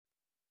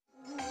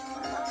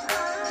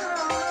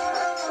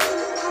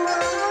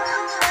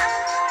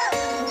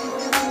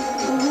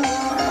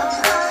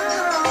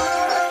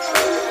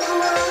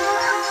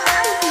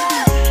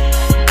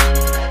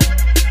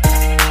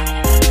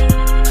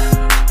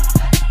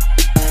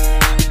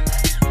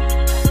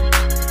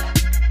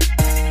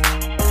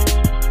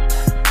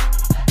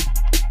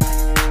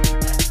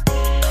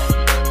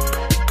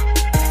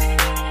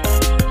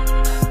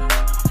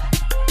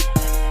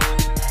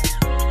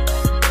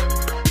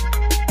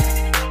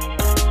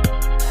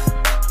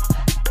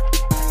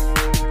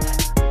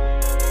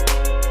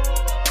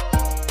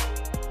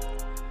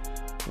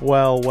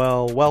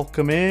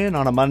Welcome in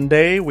on a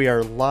Monday. We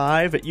are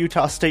live at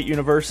Utah State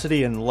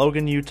University in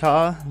Logan,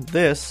 Utah.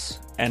 This,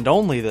 and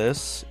only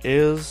this,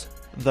 is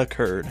The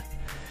Curd.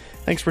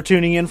 Thanks for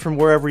tuning in from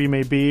wherever you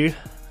may be,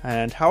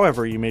 and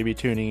however you may be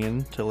tuning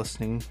in to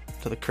listening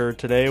to The Curd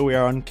today. We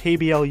are on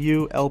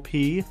KBLU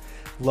LP,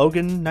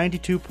 Logan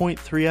 92.3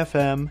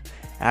 FM,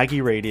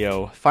 Aggie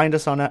Radio. Find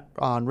us on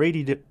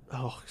radio.usu.edu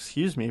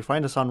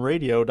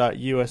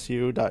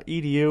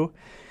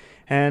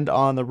and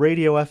on the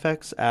Radio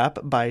FX app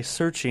by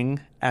searching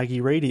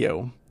Aggie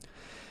Radio.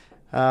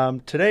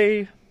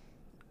 Today,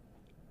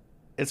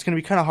 it's going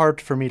to be kind of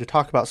hard for me to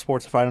talk about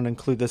sports if I don't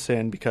include this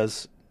in,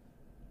 because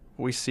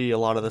we see a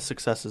lot of the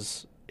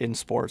successes in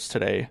sports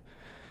today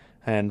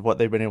and what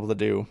they've been able to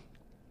do.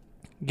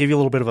 Give you a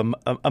little bit of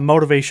a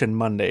Motivation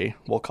Monday,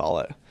 we'll call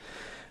it.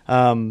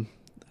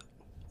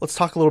 Let's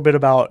talk a little bit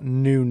about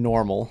new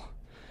normal.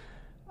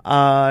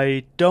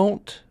 I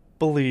don't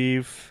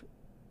believe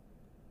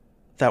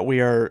that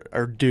we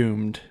are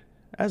doomed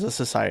as a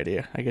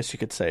society, I guess you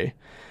could say.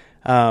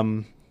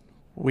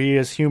 We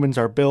as humans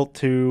are built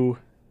to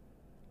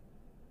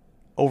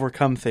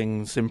overcome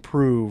things,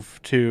 improve,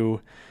 to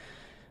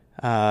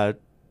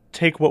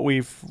take what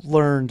we've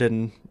learned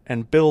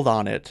and build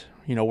on it.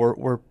 You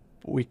know,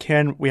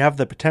 we have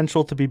the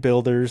potential to be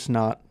builders,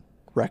 not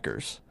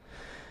wreckers.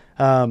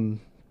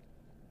 I've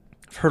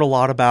heard a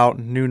lot about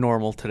new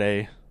normal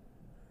today,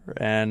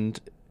 and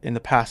in the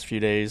past few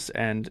days,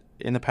 and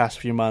in the past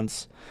few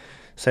months,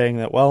 saying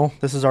that, well,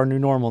 this is our new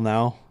normal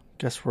now.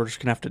 Guess we're just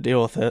going to have to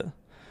deal with it.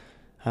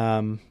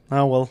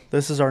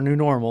 This is our new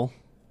normal.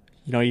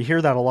 You know, you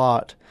hear that a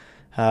lot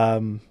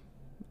in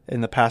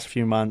the past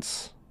few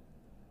months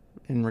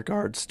in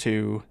regards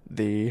to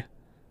the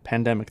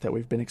pandemic that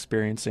we've been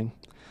experiencing.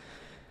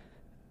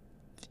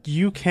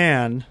 You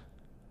can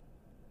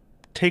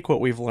take what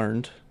we've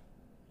learned,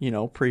 you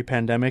know,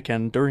 pre-pandemic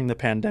and during the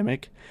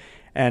pandemic,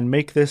 and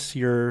make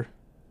your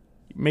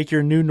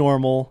new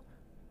normal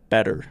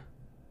better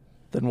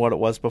than what it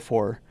was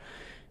before.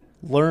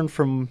 Learn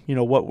from, you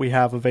know, what we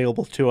have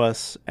available to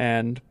us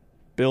and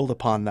build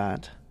upon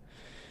that.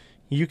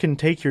 You can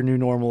take your new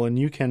normal and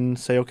you can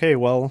say, okay,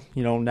 well,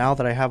 you know, now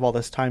that I have all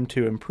this time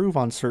to improve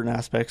on certain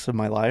aspects of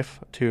my life,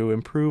 to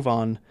improve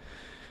on,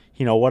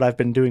 you know, what I've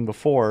been doing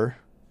before,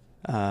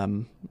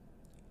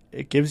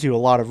 it gives you a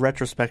lot of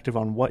retrospective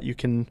on what you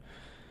can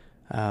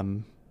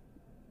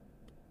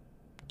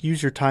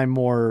use your time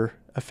more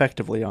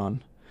effectively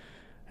on,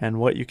 and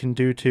what you can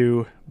do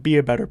to be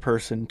a better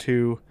person,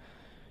 to,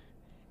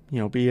 you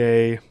know,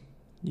 be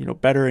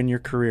better in your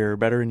career,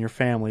 better in your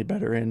family,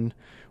 better in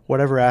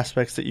whatever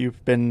aspects that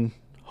you've been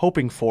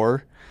hoping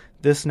for.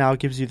 This now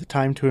gives you the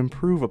time to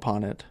improve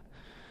upon it.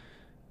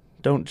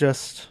 Don't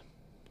just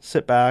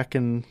sit back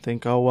and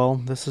think, oh, well,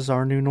 this is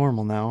our new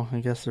normal now.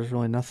 I guess there's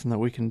really nothing that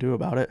we can do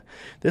about it.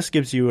 This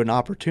gives you an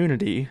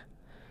opportunity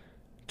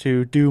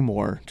to do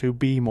more, to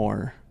be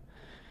more.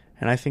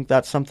 And I think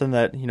that's something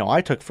that, you know,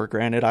 I took for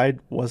granted. I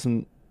was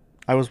one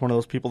of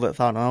those people that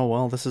thought, oh,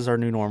 well, this is our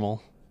new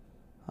normal.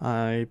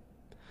 It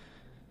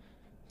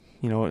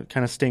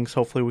kind of stinks.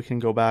 Hopefully we can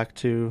go back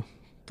to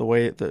the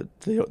way,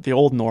 the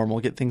old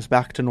normal, get things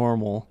back to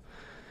normal.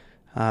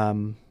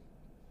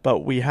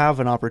 But we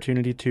have an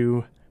opportunity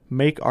to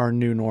make our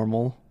new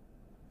normal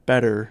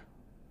better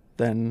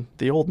than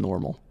the old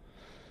normal.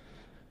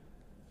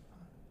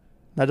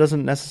 That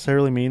doesn't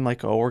necessarily mean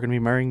like, oh, we're going to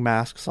be wearing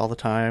masks all the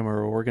time,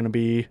 or we're going to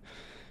be,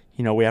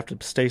 you know, we have to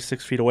stay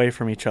 6 feet away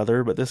from each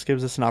other. But this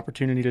gives us an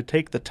opportunity to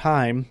take the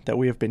time that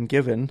we have been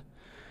given,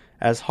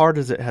 as hard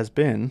as it has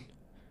been,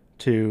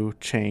 to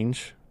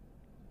change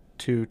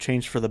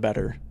for the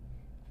better.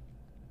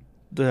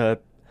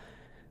 The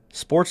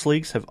sports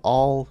leagues have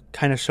all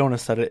kind of shown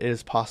us that it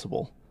is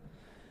possible.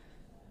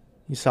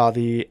 You saw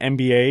the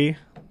NBA,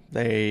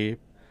 they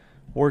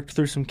worked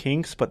through some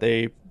kinks, but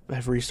they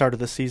have restarted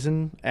the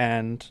season,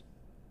 and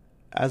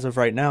as of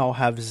right now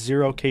have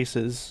 0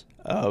 cases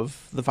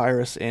of the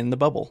virus in the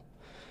bubble.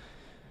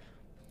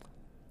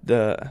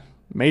 The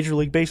Major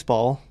League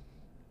Baseball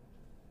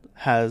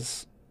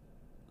has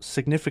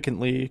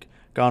significantly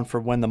gone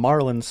from when the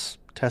Marlins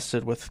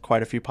tested with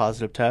quite a few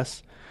positive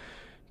tests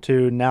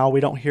to now we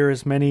don't hear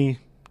as many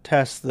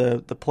tests.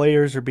 The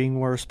players are being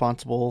more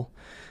responsible.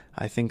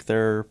 I think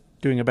they're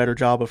doing a better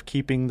job of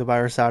keeping the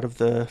virus out of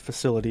the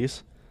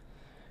facilities.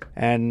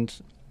 And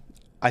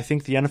I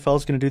think the NFL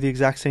is going to do the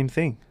exact same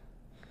thing.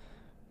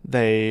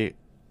 They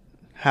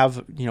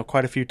have, you know,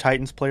 quite a few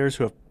Titans players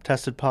who have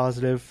tested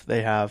positive.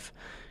 They have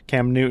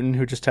Cam Newton,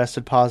 who just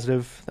tested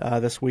positive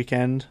this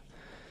weekend.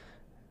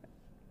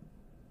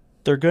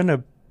 They're going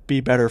to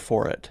be better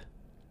for it.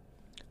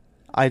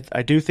 I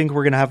do think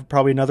we're going to have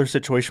probably another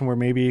situation where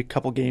maybe a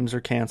couple games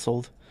are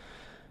canceled,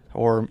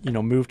 or, you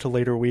know, moved to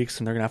later weeks,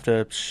 and they're going to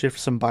have to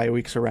shift some bye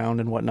weeks around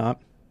and whatnot.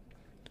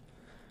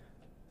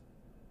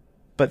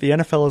 But the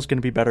NFL is going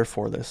to be better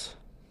for this.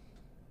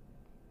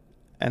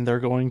 And they're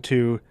going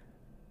to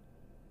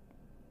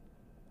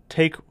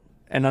take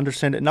and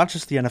understand it. Not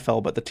just the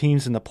NFL, but the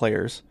teams and the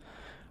players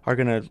are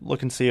going to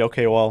look and see,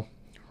 okay, well,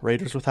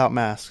 Raiders without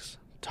masks,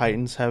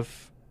 Titans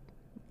have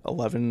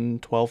 11,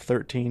 12,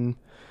 13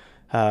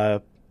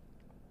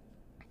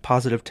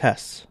 positive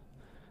tests.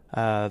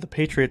 The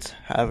Patriots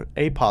have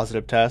a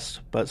positive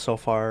test, but so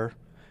far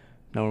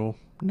no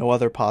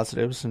other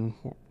positives, and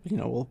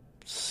we'll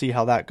see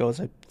how that goes.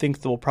 I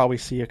think we'll probably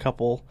see a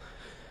couple,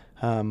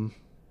 and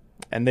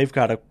they've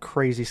got a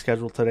crazy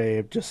schedule today.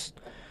 I've just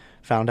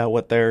found out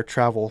what their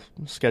travel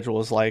schedule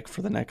is like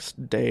for the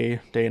next day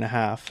and a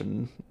half,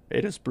 and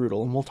it is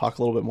brutal, and we'll talk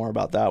a little bit more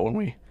about that when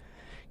we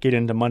get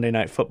into Monday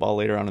Night Football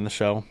later on in the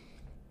show.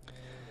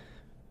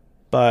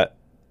 But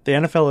the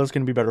NFL is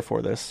going to be better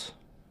for this,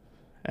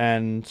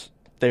 and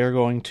they're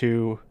going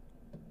to,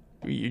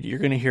 you're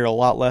going to hear a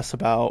lot less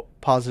about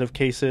positive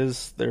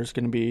cases. There's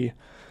going to be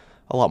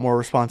a lot more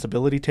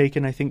responsibility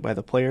taken, I think, by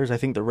the players. I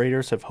think the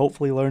Raiders have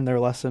hopefully learned their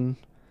lesson.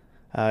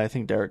 I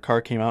think Derek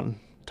Carr came out and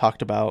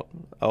talked about,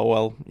 oh,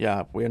 well,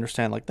 yeah, we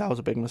understand, like, that was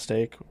a big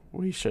mistake.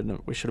 We should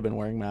have been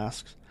wearing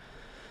masks.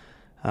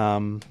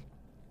 And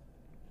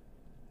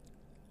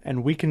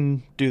we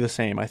can do the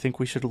same. I think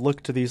we should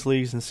look to these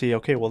leagues and see,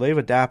 okay, well, they've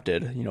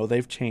adapted.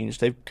 They've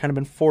changed. They've kind of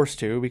been forced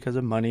to because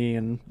of money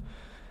and,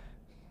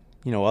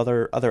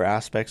 other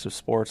aspects of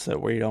sports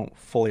that we don't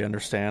fully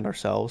understand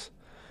ourselves.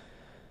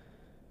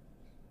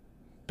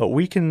 But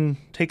we can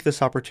take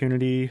this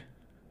opportunity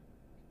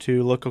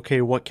to look,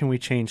 okay, what can we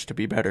change to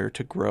be better,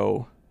 to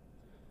grow?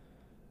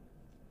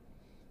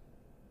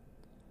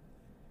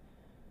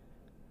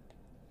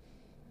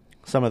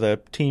 Some of the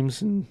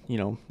teams and,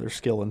 their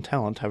skill and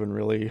talent haven't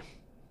really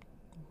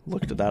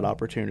looked at that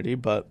opportunity,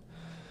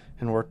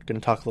 and we're going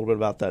to talk a little bit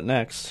about that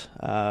next.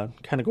 Kind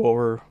of go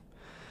over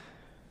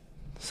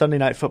Sunday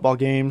night football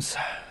games.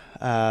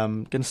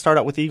 Going to start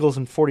out with Eagles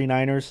and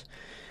 49ers.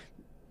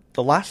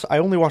 I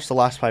only watched the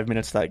last 5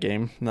 minutes of that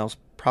game, and that was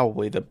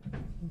probably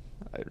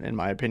in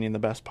my opinion, the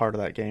best part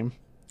of that game.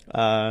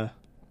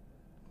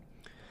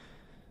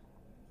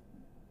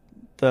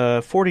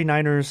 The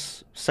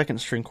 49ers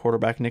second-string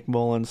quarterback, Nick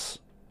Mullins,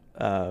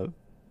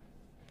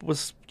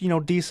 was,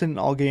 decent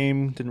all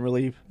game. Didn't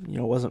really,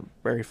 wasn't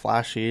very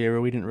flashy, or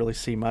we didn't really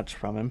see much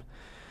from him.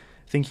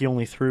 I think he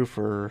only threw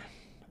for a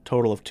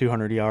total of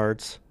 200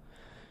 yards.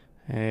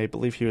 I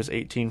believe he was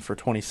 18 for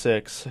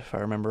 26, if I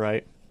remember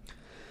right.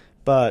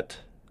 But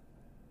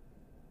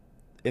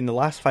in the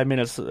last 5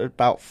 minutes,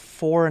 about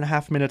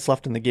 4.5 minutes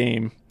left in the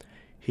game,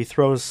 he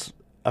throws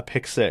a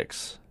pick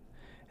six.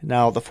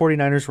 Now, the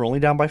 49ers were only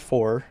down by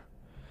 4.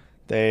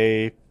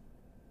 They,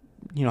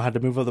 had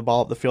to move the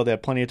ball up the field. They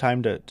had plenty of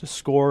time to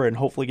score and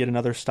hopefully get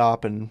another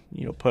stop and,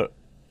 put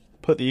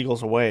the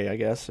Eagles away, I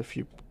guess, if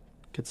you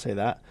could say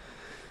that.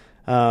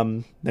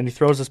 Then he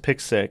throws his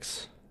pick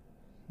six.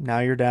 Now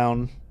you're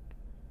down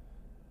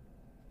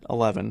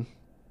 11.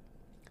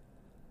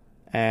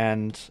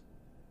 And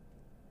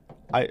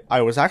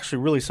I was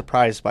actually really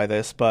surprised by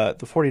this, but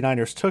the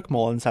 49ers took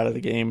Mullins out of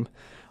the game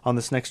on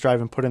this next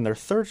drive and put in their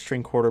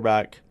third-string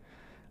quarterback,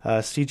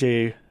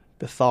 C.J.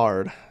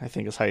 Beathard, I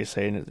think is how you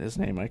say his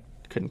name. I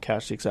couldn't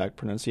catch the exact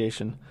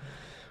pronunciation.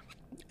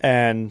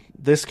 And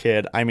this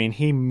kid,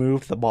 he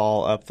moved the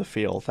ball up the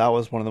field. That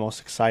was one of the most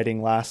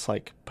exciting last,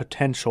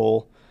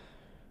 potential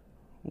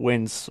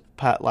wins,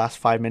 last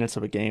 5 minutes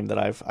of a game that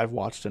I've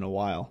watched in a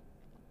while.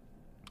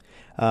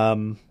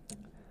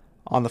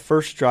 On the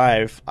first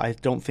drive, I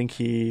don't think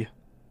he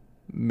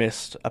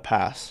missed a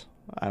pass.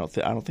 I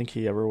don't think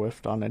he ever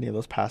whiffed on any of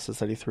those passes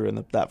that he threw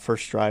in that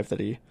first drive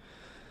that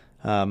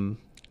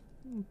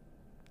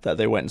that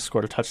they went and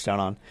scored a touchdown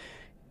on.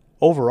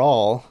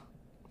 Overall,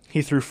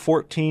 he threw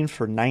 14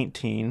 for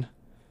 19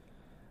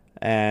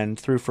 and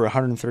threw for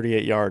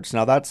 138 yards.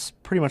 Now, that's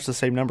pretty much the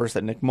same numbers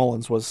that Nick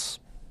Mullins was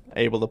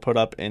able to put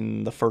up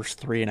in the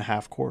first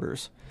 3.5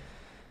 quarters.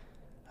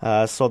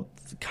 So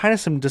kind of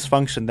some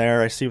dysfunction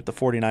there I see with the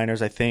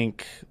 49ers. I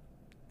think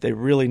they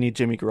really need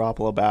Jimmy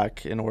Garoppolo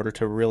back in order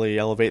to really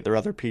elevate their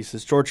other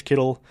pieces. George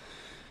Kittle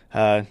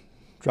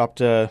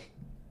dropped a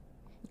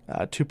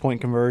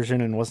 2-point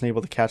conversion and wasn't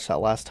able to catch that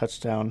last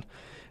touchdown.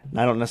 And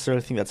I don't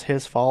necessarily think that's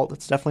his fault.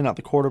 It's definitely not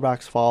the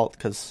quarterback's fault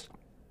because,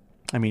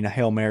 a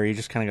Hail Mary, you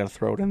just kind of got to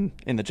throw it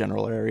in the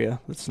general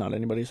area. It's not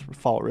anybody's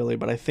fault, really.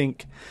 But I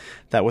think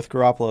that with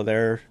Garoppolo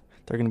there,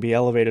 they're going to be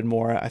elevated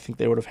more. I think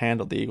they would have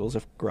handled the Eagles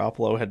if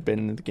Garoppolo had been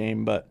in the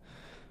game, but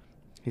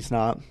he's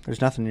not.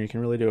 There's nothing you can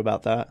really do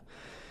about that.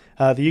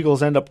 The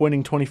Eagles end up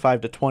winning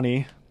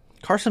 25-20.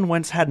 Carson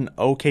Wentz had an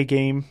okay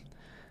game.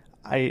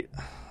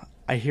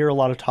 I hear a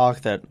lot of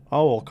talk that,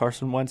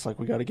 Carson Wentz,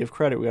 we got to give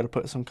credit. We got to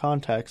put some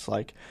context.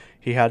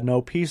 He had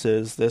no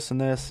pieces, this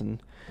and this.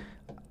 And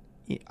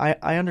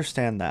I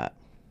understand that.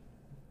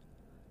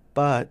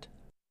 But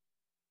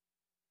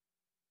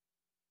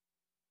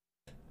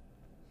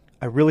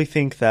I really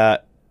think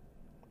that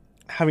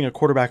having a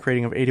quarterback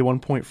rating of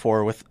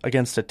 81.4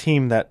 against a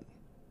team that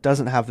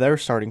doesn't have their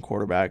starting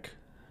quarterback,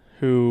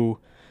 who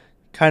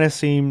kind of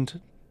seemed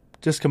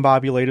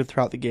discombobulated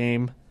throughout the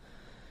game.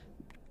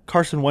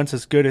 Carson Wentz,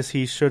 as good as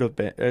he should have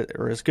been,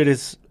 or as good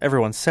as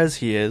everyone says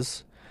he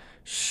is,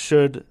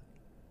 should,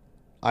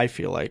 I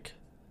feel like,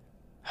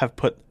 have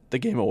put the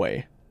game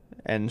away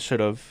and should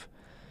have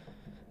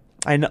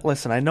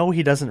Listen, I know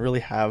he doesn't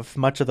really have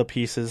much of the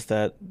pieces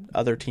that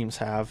other teams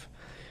have,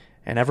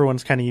 and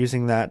everyone's kind of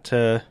using that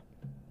to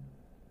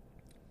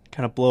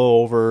kind of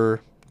blow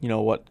over,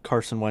 what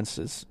Carson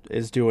Wentz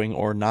is doing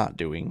or not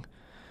doing.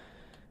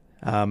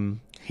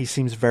 He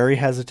seems very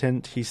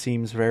hesitant. He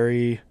seems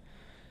very,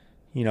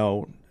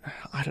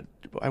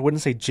 I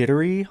wouldn't say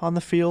jittery on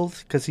the field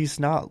because he's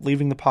not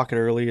leaving the pocket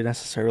early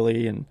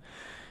necessarily, and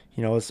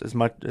as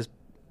much as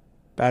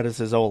bad as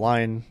his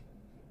O-line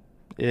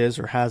is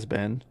or has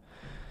been,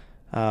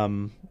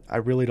 I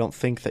really don't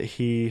think that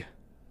he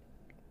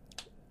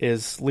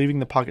is leaving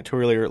the pocket too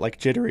early or like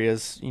jittery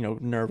as,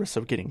 nervous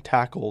of getting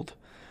tackled,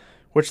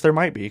 which there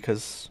might be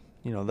because,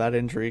 that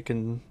injury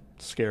can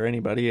scare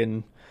anybody,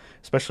 and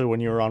especially when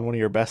you're on one of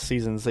your best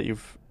seasons that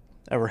you've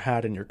ever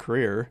had in your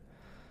career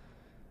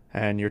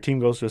and your team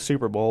goes to a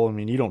Super Bowl. I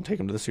mean, you don't take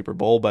them to the Super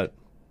Bowl, but,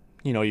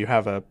 you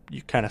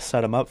kind of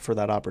set them up for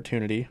that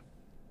opportunity.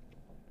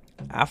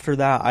 After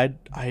that,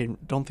 I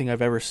don't think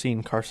I've ever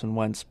seen Carson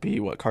Wentz be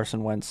what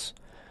Carson Wentz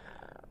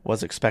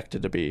was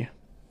expected to be.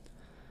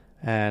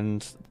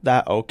 And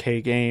that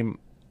okay game,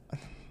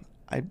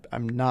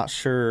 I'm not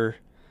sure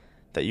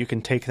that you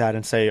can take that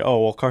and say,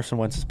 oh, well, Carson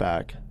Wentz is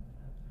back.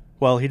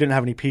 Well, he didn't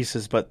have any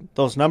pieces, but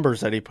those numbers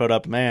that he put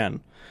up,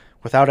 man,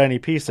 without any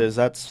pieces,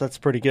 that's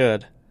pretty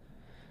good.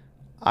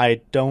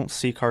 I don't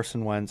see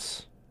Carson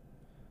Wentz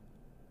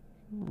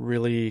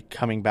really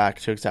coming back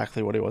to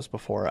exactly what he was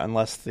before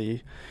unless you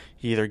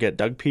either get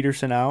Doug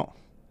Peterson out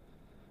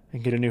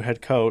and get a new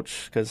head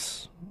coach,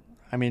 because,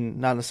 I mean,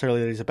 not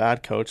necessarily that he's a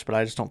bad coach, but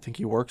I just don't think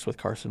he works with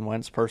Carson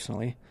Wentz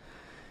personally.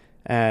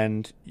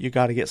 And you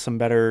got to get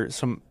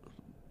some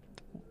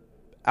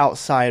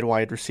outside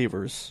wide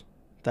receivers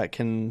that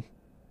can,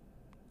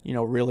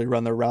 really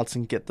run their routes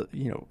and get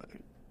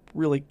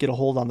really get a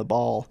hold on the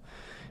ball.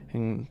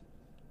 And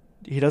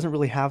he doesn't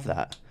really have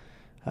that.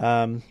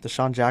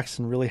 Deshaun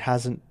Jackson really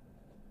hasn't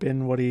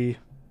been what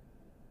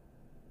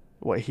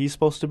he's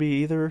supposed to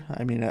be either.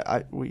 I mean,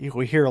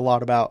 we hear a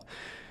lot about,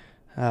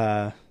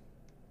 how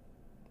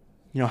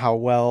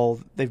well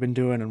they've been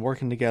doing and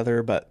working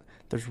together, but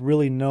there's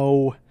really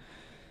no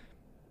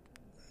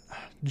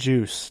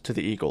juice to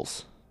the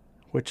Eagles,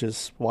 which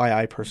is why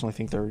I personally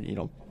think they're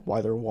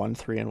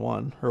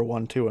 1-3-1 or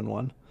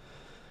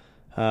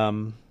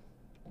 1-2-1.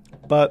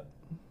 But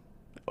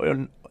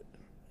in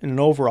an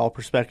overall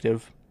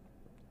perspective,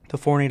 the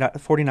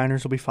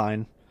 49ers will be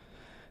fine.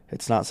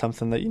 It's not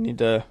something that you need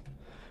to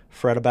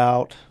fret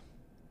about.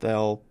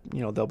 They'll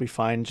be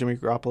fine. Jimmy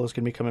Garoppolo's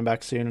going to be coming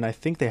back soon, and I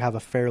think they have a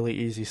fairly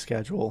easy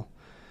schedule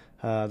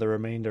the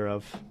remainder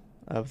of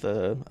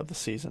the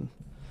season.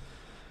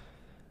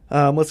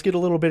 Let's get a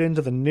little bit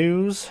into the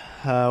news.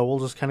 We'll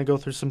just kind of go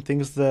through some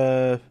things.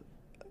 The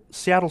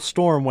Seattle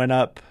Storm went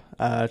up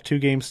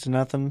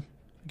 2-0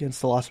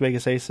 against the Las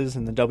Vegas Aces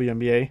in the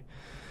WNBA.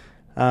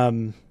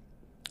 And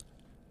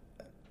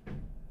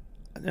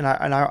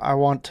I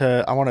want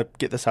to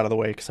get this out of the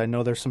way because I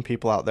know there's some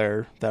people out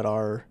there that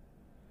are,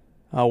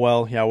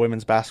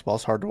 women's basketball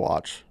is hard to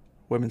watch.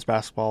 Women's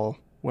basketball,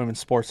 women's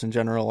sports in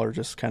general are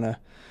just kind of,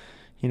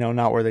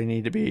 not where they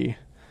need to be.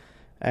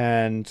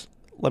 And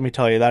let me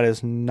tell you, that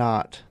is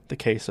not the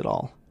case at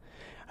all.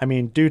 I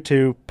mean, due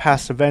to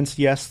past events,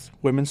 yes,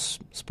 women's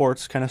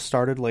sports kind of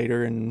started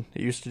later, and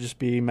it used to just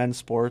be men's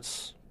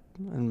sports,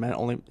 and men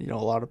only,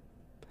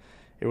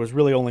 it was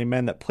really only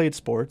men that played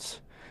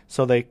sports,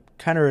 so they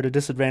kind of are at a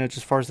disadvantage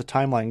as far as the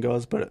timeline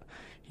goes. But,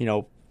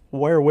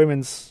 where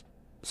women's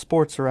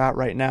sports are at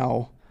right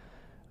now,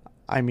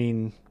 I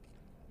mean,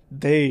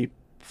 they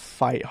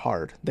fight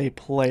hard, they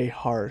play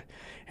hard,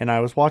 and I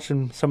was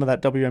watching some of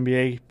that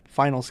WNBA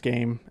finals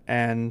game,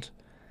 and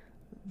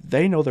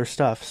they know their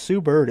stuff.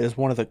 Sue Bird is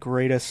one of the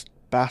greatest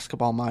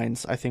basketball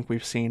minds I think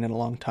we've seen in a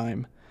long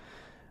time.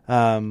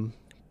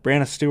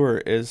 Brianna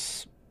Stewart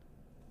is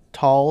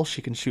tall.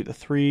 She can shoot the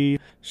three.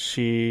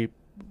 She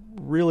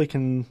really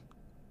can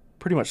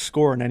pretty much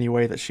score in any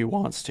way that she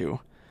wants to.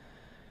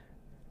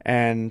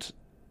 And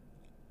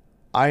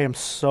I am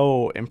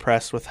so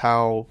impressed with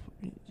how,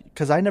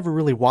 because I never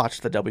really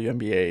watched the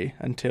WNBA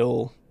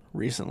until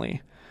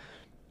recently,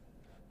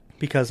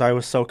 because I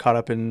was so caught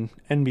up in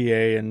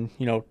NBA and,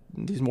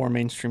 these more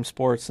mainstream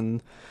sports.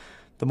 And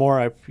the more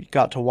I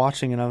got to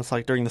watching, and I was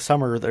like, during the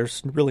summer,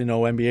 there's really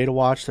no NBA to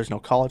watch. There's no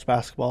college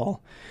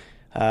basketball.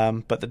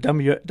 But the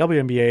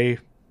WNBA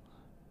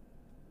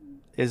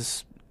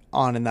is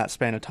on in that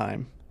span of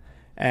time.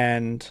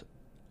 And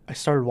I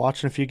started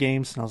watching a few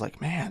games, and I was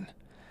like, man,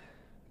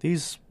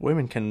 these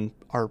women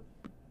are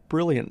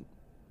brilliant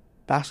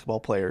basketball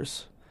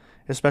players,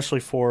 especially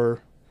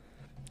for,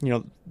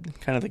 kind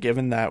of the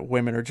given that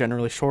women are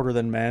generally shorter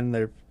than men.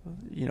 They're,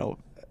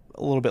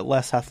 a little bit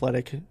less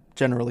athletic,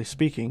 generally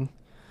speaking.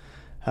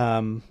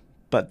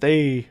 But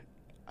they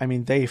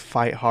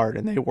fight hard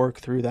and they work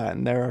through that.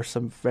 And there are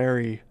some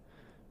very,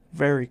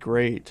 very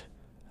great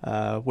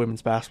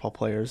women's basketball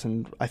players.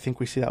 And I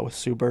think we see that with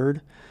Sue Bird,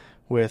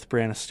 with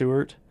Brianna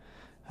Stewart.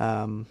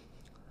 If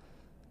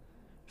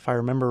I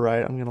remember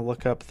right, I'm going to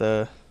look up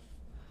the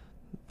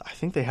I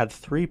think they had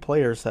 3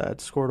 players that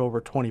had scored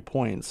over 20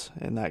 points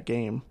in that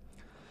game.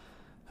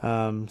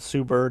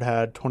 Sue Bird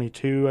had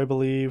 22, I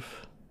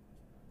believe.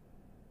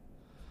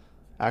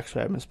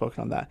 Actually, I misspoken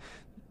on that.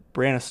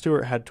 Brianna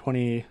Stewart had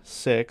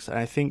 26, and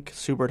I think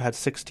Sue Bird had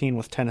 16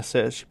 with 10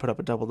 assists. She put up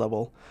a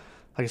double-double.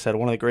 Like I said,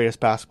 one of the greatest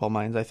basketball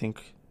minds I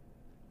think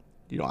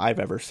I've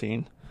ever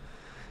seen.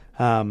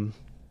 But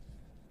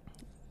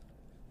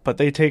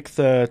they take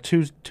the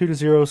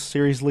 2-0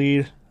 series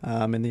lead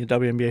in the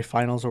WNBA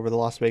Finals over the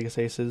Las Vegas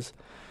Aces.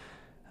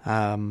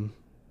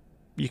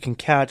 You can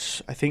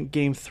catch, I think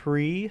Game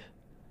 3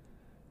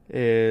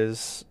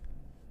 is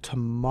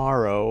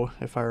tomorrow,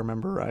 if I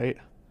remember right.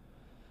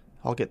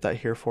 I'll get that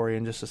here for you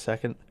in just a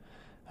second.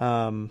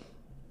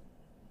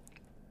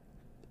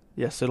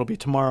 Yes, it'll be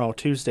tomorrow,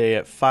 Tuesday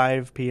at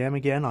 5 p.m.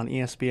 again on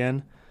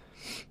ESPN.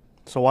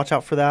 So watch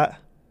out for that.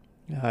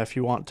 If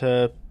you want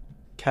to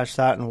catch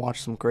that and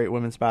watch some great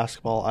women's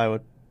basketball, I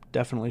would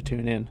definitely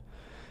tune in.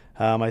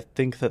 I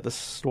think that the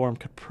Storm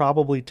could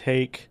probably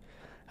take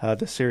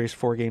the series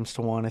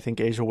 4-1. I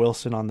think Asia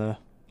Wilson on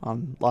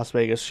Las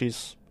Vegas,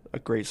 she's a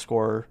great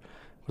scorer,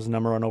 was the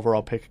number 1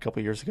 overall pick a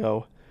couple years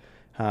ago.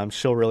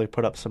 She'll really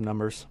put up some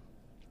numbers.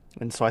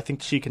 And so I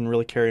think she can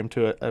really carry them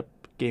to a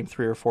game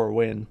 3 or 4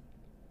 win.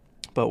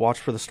 But watch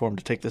for the Storm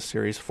to take this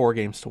series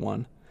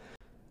 4-1.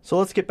 So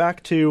let's get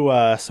back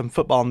to some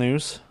football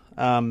news.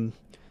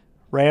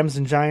 Rams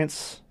and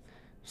Giants,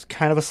 it was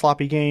kind of a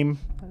sloppy game.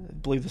 I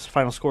believe this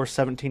final score is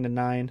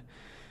 17-9.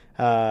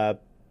 At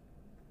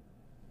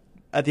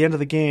the end of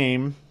the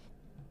game,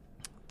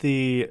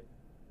 the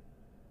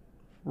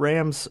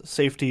Rams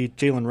safety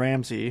Jalen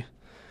Ramsey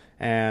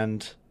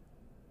and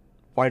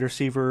wide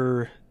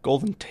receiver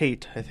Golden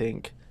Tate, I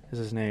think is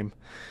his name,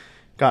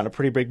 got in a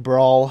pretty big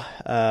brawl.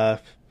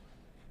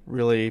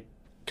 Really,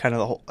 kind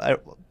of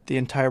the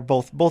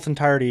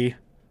entirety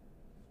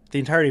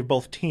of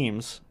both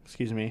teams,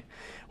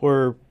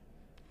 were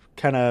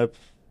kind of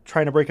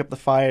trying to break up the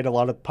fight. A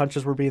lot of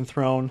punches were being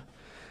thrown.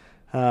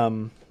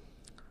 Heard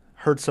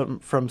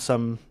from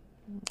some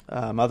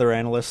other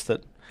analysts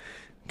that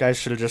guys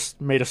should have just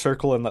made a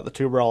circle and let the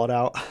two brawl it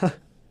out.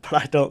 But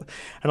I don't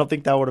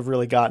think that would have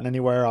really gotten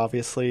anywhere.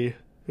 Obviously, it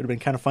would have been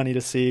kind of funny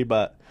to see,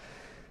 but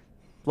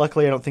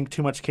luckily, I don't think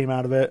too much came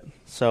out of it.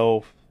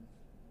 So,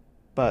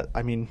 but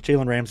I mean,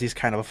 Jalen Ramsey's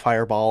kind of a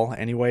fireball,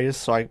 anyways.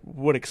 So I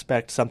would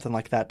expect something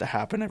like that to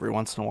happen every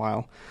once in a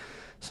while.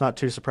 It's not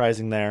too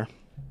surprising there.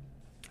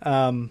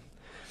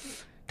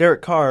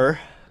 Derek Carr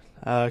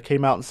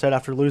came out and said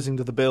after losing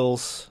to the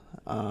Bills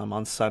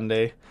on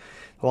Sunday,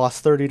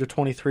 lost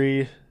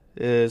 30-23.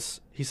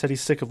 He said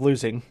he's sick of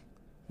losing,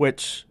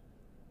 which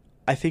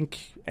I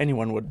think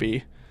anyone would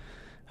be,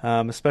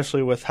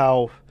 especially with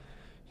how,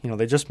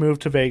 they just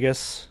moved to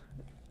Vegas.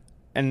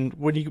 And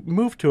when you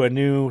move to a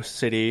new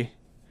city,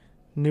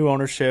 new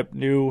ownership,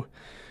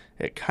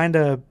 it kind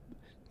of,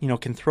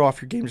 can throw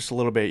off your game just a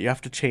little bit. You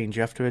have to change,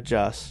 you have to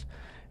adjust.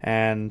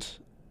 And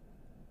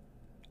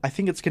I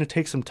think it's going to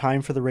take some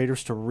time for the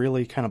Raiders to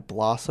really kind of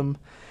blossom.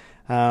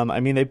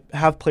 They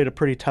have played a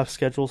pretty tough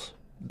schedule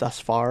thus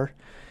far,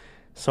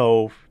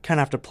 so kind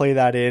of have to play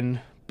that in.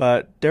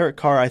 But Derek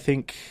Carr, I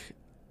think,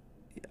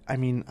 I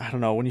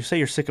don't know, when you say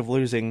you're sick of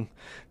losing,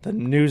 the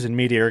news and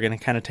media are going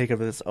to kind of take it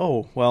as,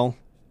 oh, well,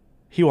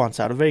 he wants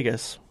out of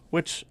Vegas,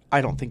 which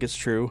I don't think is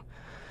true.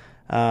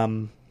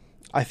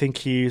 I think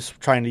he's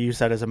trying to use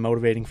that as a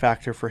motivating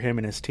factor for him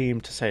and his team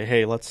to say,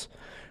 hey,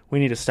 we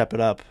need to step it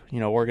up.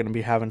 We're going to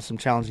be having some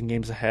challenging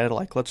games ahead.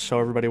 Let's show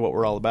everybody what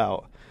we're all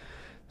about.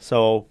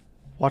 So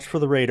watch for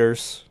the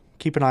Raiders.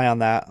 Keep an eye on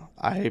that.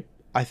 I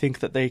think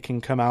that they can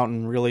come out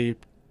and really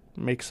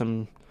make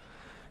some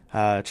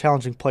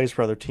challenging plays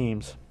for other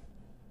teams.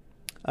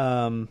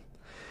 In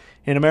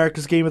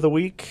America's Game of the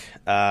Week,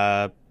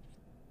 the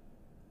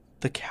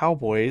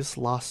Cowboys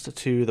lost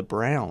to the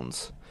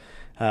Browns,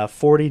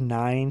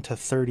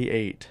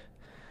 49-38.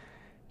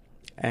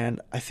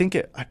 And I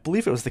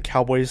believe it was the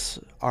Cowboys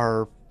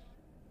are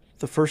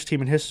the first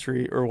team in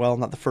history, or well,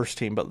 not the first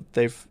team, but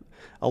they've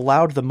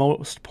allowed the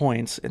most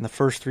points in the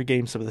first 3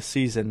 games of the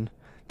season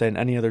than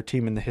any other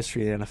team in the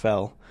history of the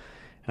NFL.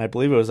 And I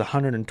believe it was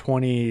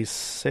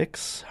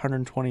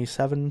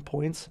 127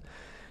 points,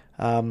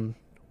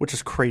 which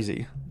is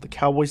crazy. The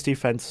Cowboys'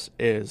 defense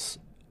is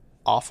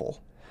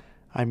awful.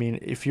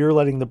 If you're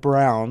letting the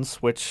Browns,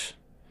 which,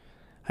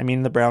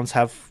 the Browns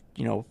have,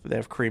 they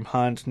have Kareem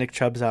Hunt, Nick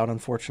Chubb's out,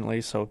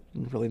 unfortunately, so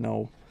really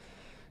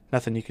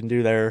nothing you can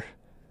do there.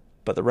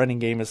 But the running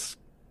game was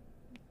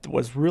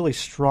really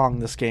strong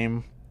this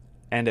game,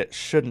 and it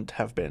shouldn't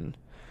have been.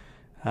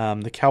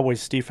 The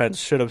Cowboys' defense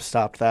should have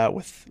stopped that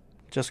with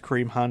just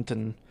Kareem Hunt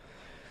and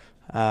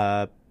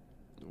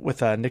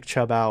with Nick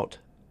Chubb out.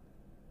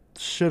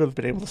 Should have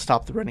been able to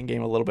stop the running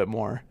game a little bit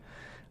more.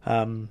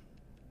 And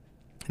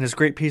as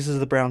great pieces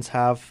the Browns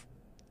have,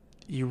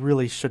 you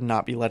really should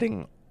not be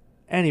letting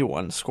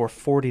anyone score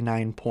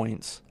 49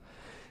 points.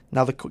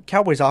 Now, the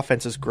Cowboys'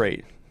 offense is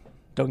great.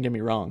 Don't get me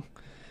wrong.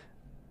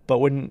 But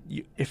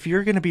if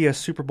you're going to be a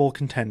Super Bowl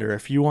contender,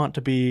 if you want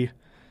to be,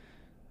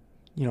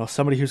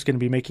 somebody who's going to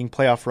be making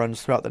playoff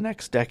runs throughout the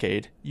next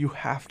decade, you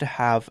have to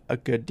have a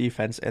good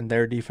defense, and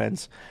their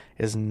defense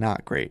is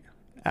not great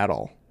at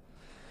all.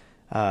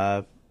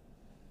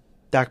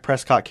 Dak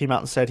Prescott came out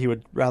and said he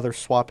would rather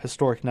swap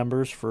historic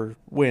numbers for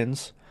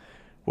wins,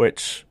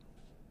 which,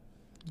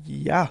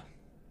 yeah,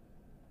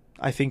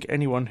 I think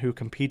anyone who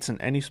competes in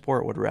any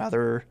sport would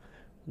rather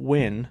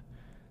win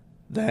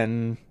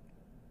than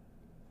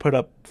put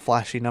up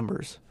flashy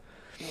numbers.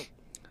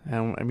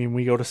 And I mean,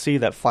 we go to see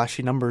that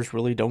flashy numbers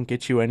really don't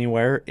get you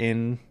anywhere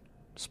in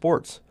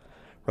sports.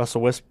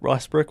 Russell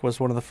Westbrook was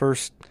one of the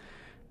first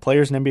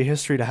players in NBA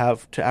history to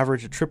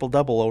average a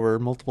triple-double over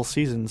multiple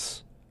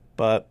seasons,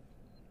 but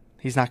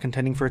he's not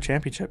contending for a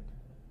championship.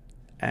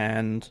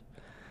 And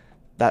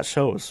that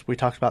shows. We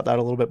talked about that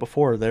a little bit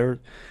before. There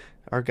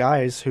are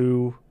guys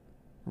who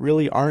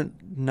really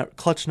aren't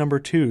clutch number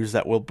twos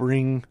that will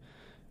bring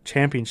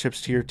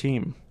championships to your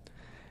team.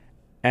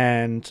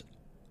 And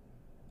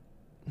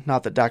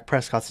not that Dak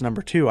Prescott's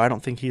number two. I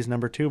don't think he's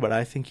number two, but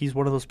I think he's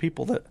one of those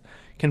people that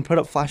can put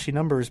up flashy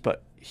numbers,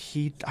 but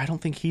I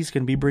don't think he's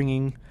going to be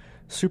bringing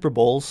Super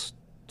Bowls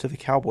to the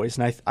Cowboys.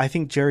 And I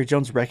think Jerry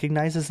Jones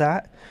recognizes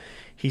that.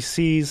 He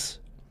sees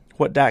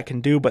what Dak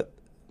can do, but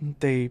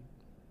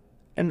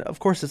and of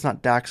course it's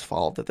not Dak's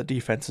fault that the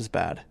defense is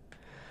bad.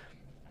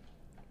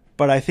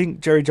 But I think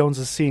Jerry Jones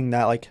is seeing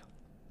that, like,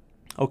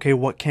 okay,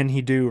 what can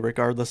he do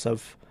regardless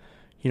of,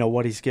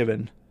 what he's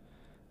given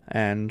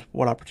and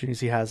what opportunities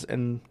he has.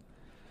 And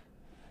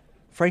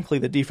frankly,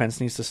 the defense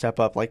needs to step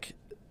up. Like,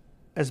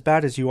 as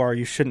bad as you are,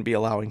 you shouldn't be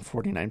allowing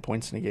 49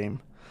 points in a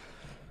game.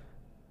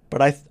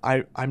 But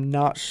I'm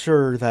not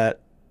sure that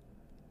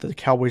the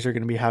Cowboys are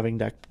going to be having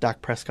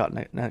Dak Prescott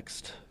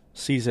next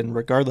season,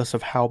 regardless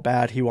of how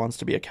bad he wants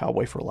to be a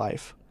Cowboy for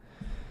life.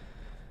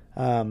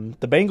 The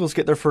Bengals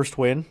get their first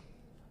win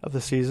of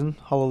the season.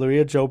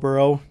 Hallelujah. Joe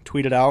Burrow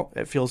tweeted out,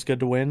 "It feels good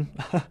to win."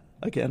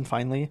 Again,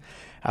 finally,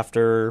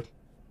 after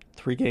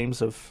 3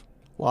 games of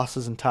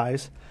losses and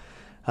ties.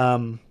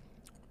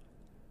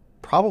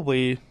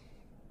 Probably,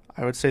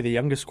 I would say, the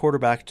youngest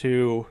quarterback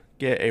to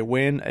get a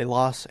win, a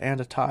loss,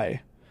 and a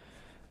tie.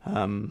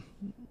 Tom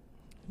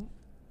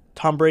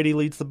Brady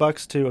leads the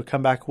Bucs to a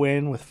comeback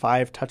win with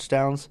 5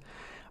 touchdowns.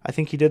 I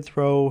think he did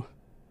throw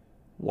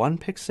 1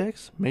 pick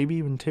six, maybe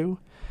even 2.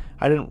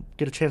 I didn't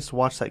get a chance to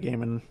watch that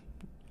game, and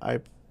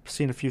I've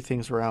seen a few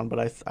things around, but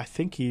I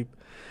think he,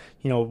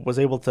 was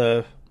able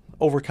to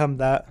overcome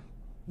that,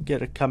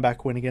 get a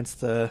comeback win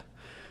against the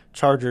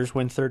Chargers,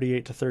 win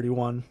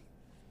 38-31.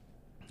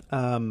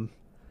 I'm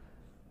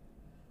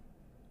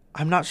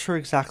not sure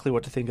exactly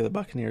what to think of the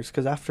Buccaneers,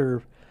 because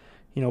after,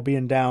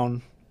 being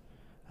down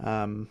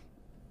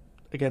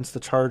against the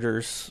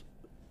Chargers,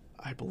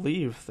 I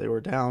believe they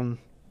were down.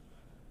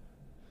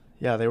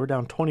 Yeah, they were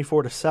down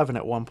 24-7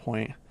 at one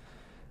point.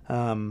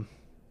 And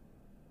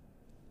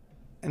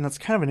that's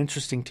kind of an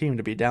interesting team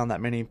to be down that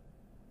many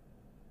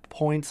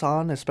points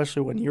on,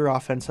 especially when your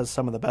offense has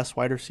some of the best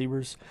wide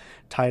receivers,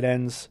 tight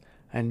ends,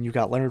 and you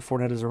got Leonard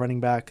Fournette as a running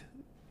back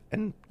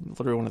and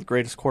literally one of the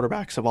greatest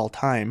quarterbacks of all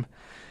time.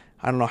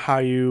 I don't know how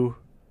you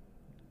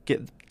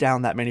get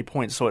down that many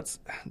points. So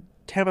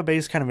Tampa Bay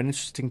is kind of an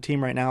interesting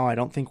team right now. I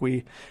don't think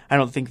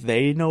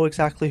they know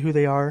exactly who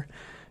they are.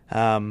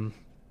 But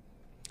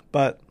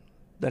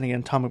then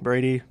again, Tom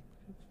Brady,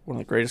 one of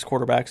the greatest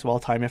quarterbacks of all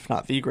time, if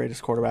not the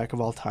greatest quarterback of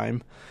all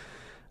time,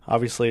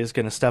 obviously is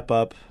going to step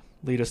up,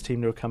 lead his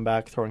team to a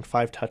comeback, throwing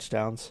 5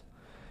 touchdowns.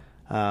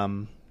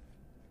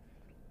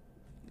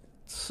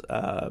 It's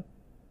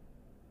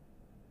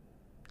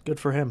good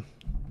for him.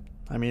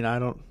 I mean, I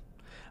don't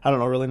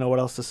really know what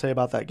else to say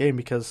about that game,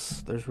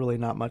 because there's really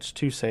not much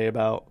to say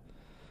about,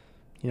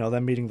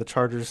 them beating the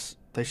Chargers.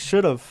 They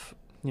should have,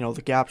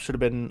 the gap should have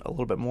been a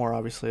little bit more,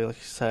 obviously. Like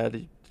you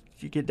said,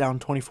 you get down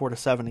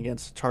 24-7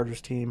 against the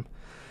Chargers team.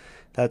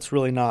 That's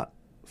really not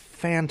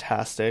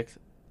fantastic.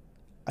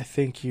 I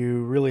think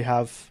you really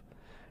have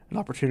an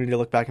opportunity to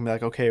look back and be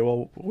like, okay,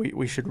 well,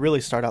 we should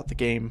really start out the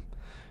game,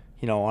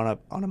 on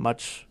a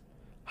much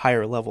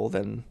higher level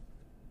than,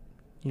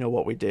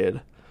 what we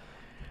did.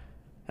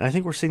 And I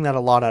think we're seeing that a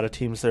lot out of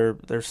teams.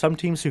 There's some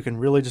teams who can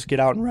really just get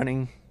out and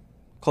running,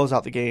 close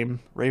out the game.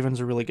 Ravens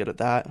are really good at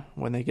that.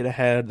 When they get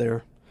ahead,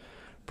 they're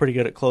pretty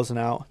good at closing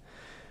out.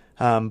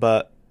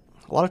 But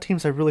a lot of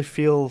teams I really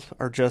feel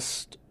are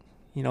just,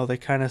 they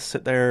kind of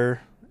sit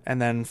there,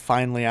 and then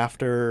finally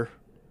after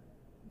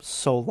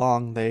so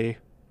long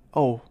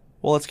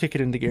let's kick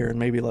it into gear and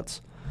maybe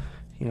let's,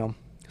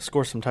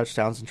 score some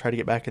touchdowns and try to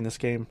get back in this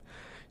game.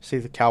 You see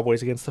the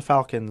Cowboys against the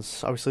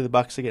Falcons, obviously the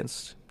Bucs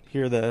against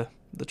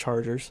the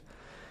Chargers.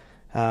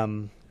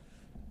 I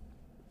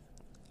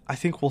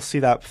think we'll see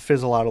that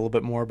fizzle out a little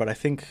bit more, but I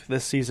think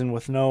this season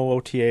with no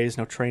OTAs,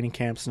 no training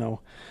camps,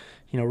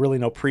 really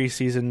no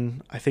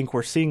preseason. I think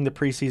we're seeing the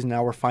preseason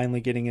now. We're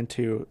finally getting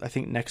into, I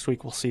think next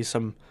week we'll see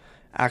some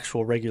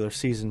actual regular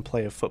season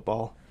play of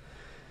football.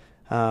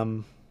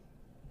 So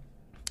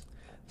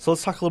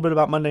let's talk a little bit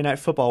about Monday Night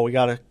Football. We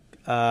got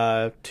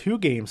 2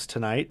 games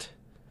tonight.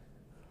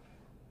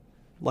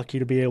 Lucky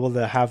to be able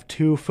to have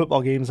 2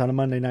 football games on a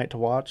Monday night to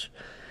watch.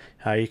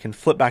 You can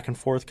flip back and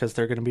forth because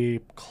they're going to be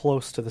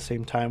close to the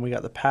same time. We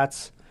got the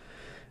Pats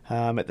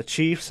at the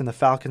Chiefs and the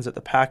Falcons at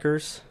the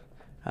Packers.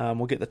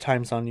 We'll get the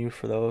times on you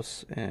for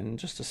those in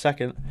just a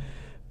second.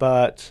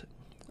 But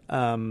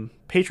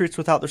Patriots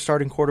without their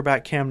starting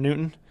quarterback, Cam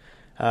Newton.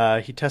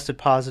 He tested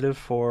positive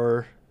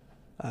for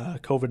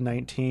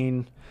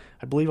COVID-19,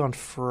 I believe, on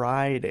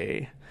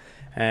Friday.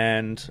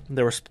 And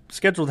they were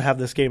scheduled to have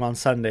this game on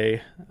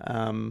Sunday,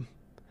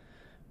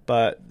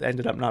 but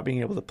ended up not being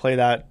able to play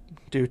that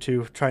due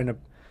to trying to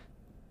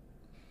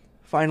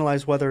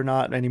finalize whether or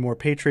not any more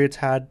Patriots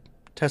had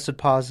tested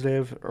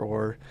positive,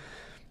 or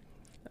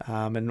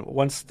and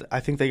once I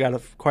think they got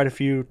quite a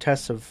few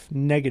tests of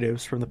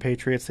negatives from the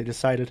Patriots, they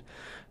decided,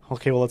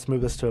 okay, well, let's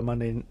move this to a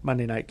Monday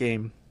night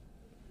game.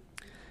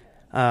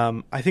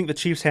 I think the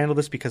Chiefs handle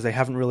this because they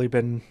haven't really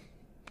been,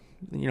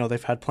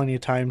 they've had plenty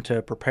of time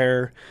to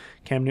prepare.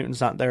 Cam Newton's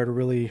not there to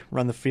really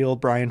run the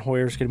field. Brian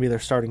Hoyer's going to be their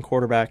starting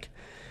quarterback.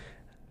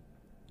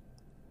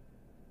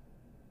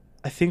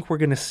 I think we're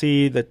going to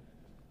see the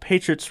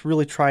Patriots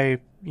really try,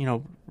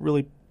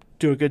 really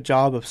do a good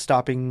job of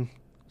stopping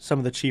some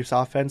of the Chiefs'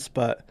 offense,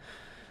 but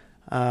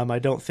I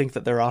don't think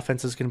that their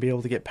offense is going to be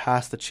able to get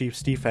past the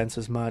Chiefs' defense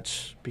as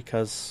much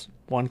because,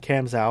 one,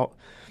 Cam's out.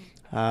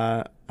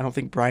 I don't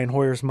think Brian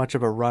Hoyer's much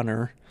of a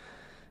runner.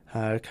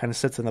 Kind of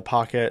sits in the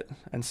pocket,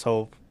 and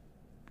so,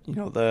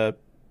 they're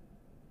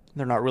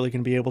not really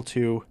going to be able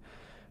to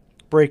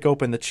break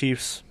open the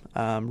Chiefs'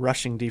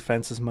 rushing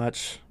defense as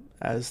much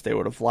as they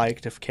would have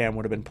liked if Cam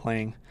would have been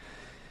playing.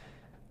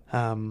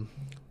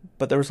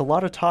 But there was a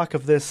lot of talk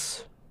of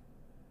this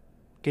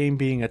game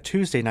being a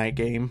Tuesday night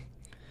game,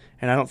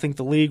 and I don't think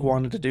the league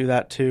wanted to do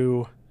that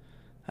to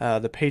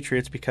the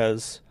Patriots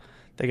because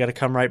they got to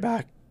come right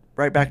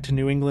back to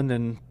New England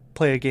and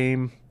play a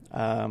game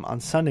on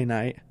Sunday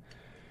night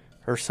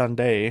or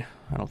Sunday.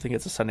 I don't think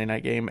it's a Sunday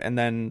night game, and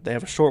then they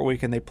have a short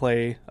week and they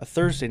play a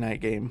Thursday night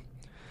game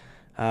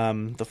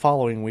the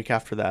following week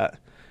after that.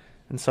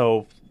 And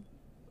so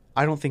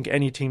I don't think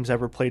any team's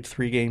ever played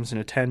 3 games in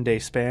a 10-day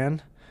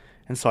span,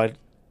 and so I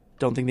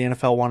don't think the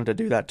NFL wanted to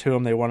do that to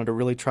them. They wanted to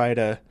really try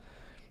to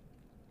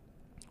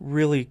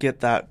really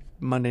get that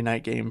Monday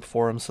night game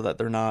for them so that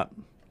they're not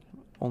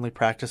only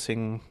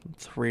practicing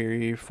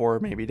 3, 4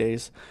 maybe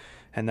days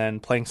and then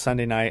playing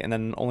Sunday night and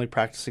then only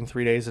practicing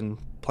 3 days and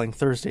playing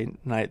Thursday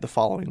night the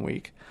following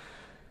week.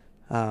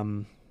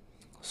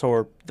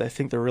 So I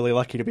think they're really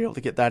lucky to be able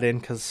to get that in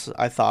because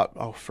I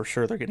thought, for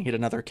sure they're going to get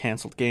another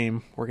canceled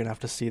game. We're going to have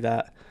to see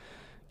that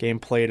game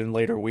played in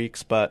later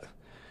weeks, but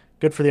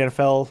good for the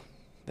NFL.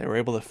 They were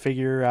able to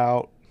figure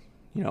out,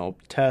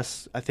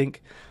 tests. I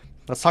think,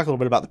 let's talk a little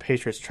bit about the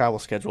Patriots' travel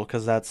schedule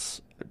because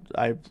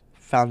I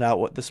found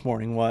out this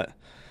morning what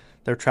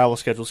their travel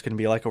schedule is going to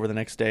be like over the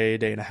next day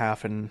and a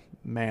half, and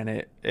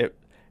man,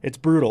 it's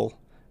brutal,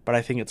 but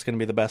I think it's going to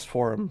be the best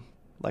for them.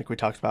 Like we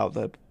talked about,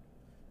 the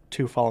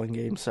 2 following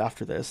games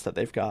after this that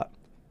they've got.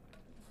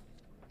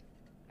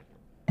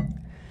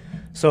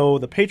 So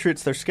the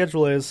Patriots, their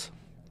schedule is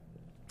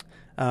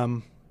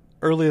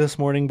early this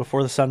morning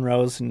before the sun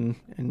rose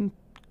in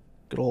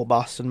good old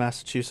Boston,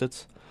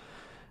 Massachusetts.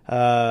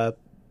 The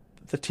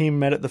team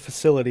met at the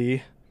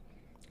facility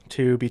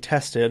to be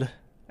tested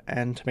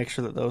and to make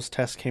sure that those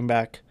tests came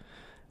back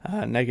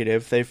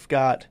negative. They've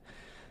got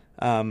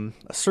a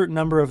certain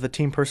number of the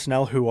team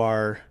personnel who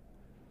are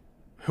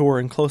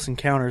in close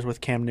encounters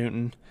with Cam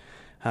Newton,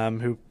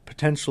 who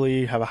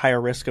potentially have a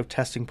higher risk of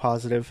testing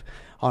positive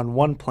on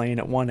one plane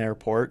at one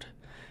airport.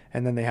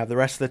 And then they have the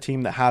rest of the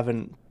team that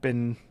haven't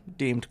been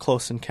deemed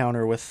close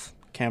encounter with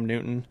Cam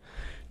Newton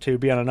to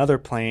be on another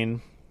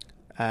plane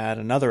at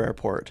another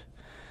airport.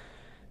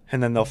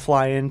 And then they'll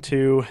fly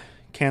into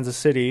Kansas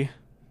City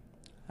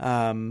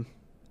at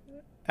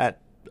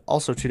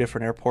also 2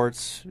 different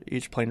airports,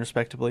 each plane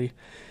respectively.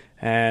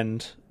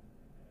 And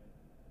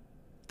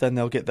then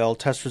they'll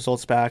test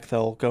results back.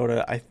 They'll go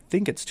to, I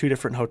think it's 2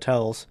 different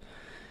hotels.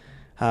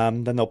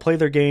 Then they'll play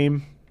their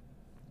game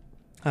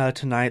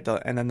tonight,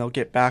 and then they'll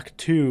get back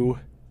to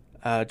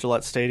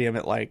Gillette Stadium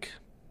at I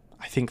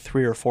think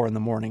 3 or 4 in the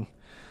morning.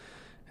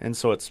 And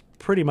so it's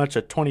pretty much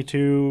a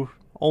 22,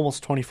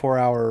 almost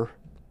 24-hour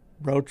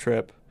road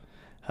trip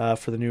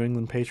for the New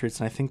England Patriots,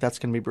 and I think that's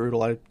going to be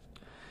brutal. I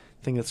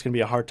think it's going to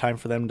be a hard time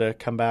for them to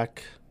come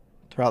back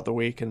throughout the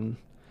week, and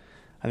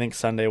I think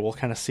Sunday we'll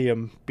kind of see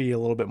them be a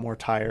little bit more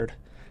tired,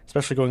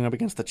 especially going up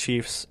against the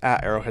Chiefs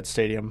at Arrowhead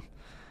Stadium.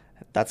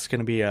 That's going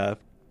to be a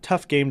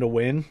tough game to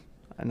win,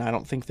 and I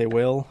don't think they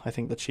will. I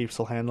think the Chiefs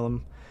will handle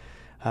them.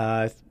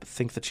 I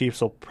think the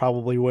Chiefs will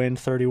probably win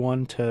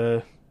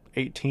 31-18.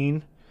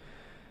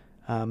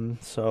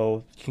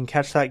 So you can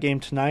catch that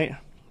game tonight.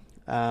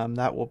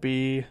 That will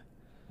be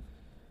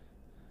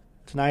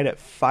tonight at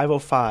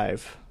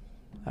 5:05.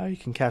 You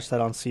can catch that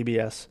on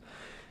CBS.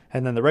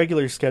 And then the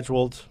regularly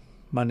scheduled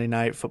Monday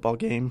night football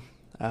game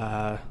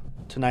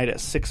tonight at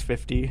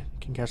 6:50. You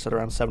can catch that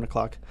around 7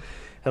 o'clock.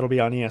 It'll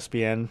be on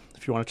ESPN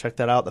if you want to check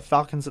that out. The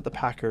Falcons at the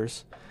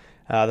Packers.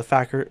 The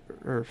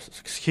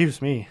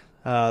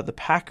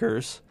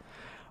Packers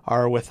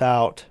are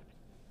without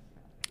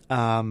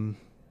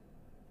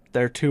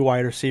their two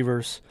wide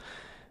receivers,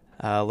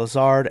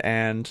 Lazard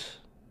and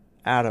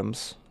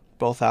Adams,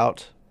 both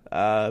out.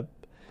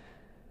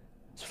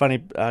 It's funny,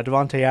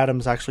 Devontae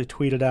Adams actually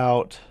tweeted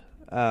out,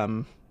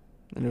 and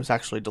it was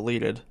actually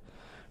deleted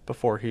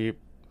before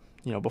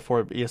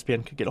before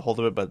ESPN could get a hold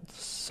of it, but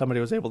somebody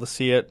was able to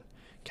see it,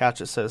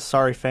 catch it. Says,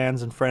 "Sorry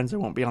fans and friends, I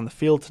won't be on the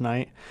field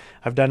tonight.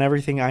 I've done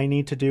everything I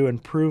need to do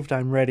and proved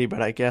I'm ready,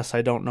 but I guess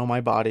I don't know my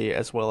body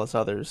as well as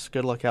others.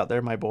 Good luck out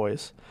there, my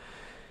boys."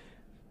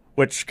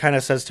 Which kind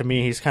of says to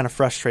me he's kind of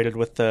frustrated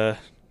with the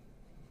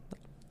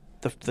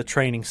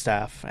training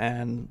staff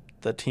and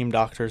the team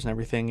doctors and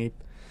everything. He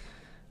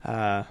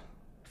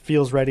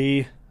feels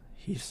ready.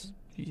 He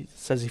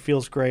says he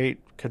feels great,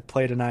 could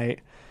play tonight,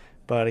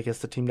 but I guess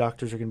the team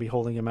doctors are going to be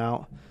holding him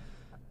out.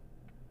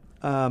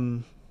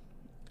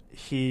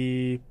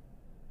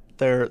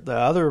 Their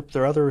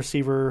other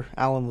receiver,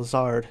 Alan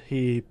Lazard,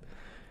 he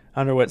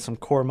underwent some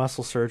core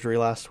muscle surgery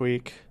last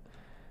week,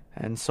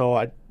 and so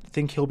I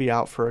think he'll be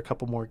out for a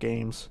couple more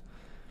games.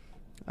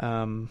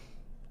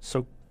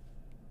 So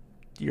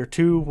your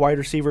two wide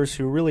receivers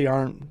who really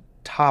aren't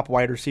top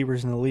wide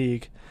receivers in the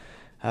league,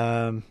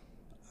 I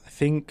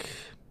think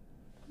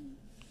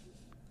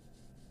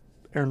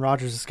Aaron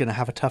Rodgers is going to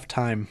have a tough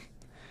time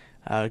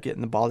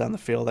getting the ball down the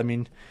field. I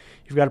mean,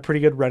 you've got a pretty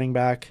good running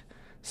back,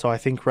 so I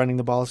think running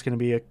the ball is going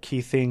to be a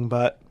key thing,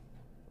 but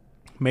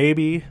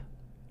maybe,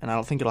 and I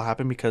don't think it'll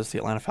happen because the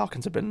Atlanta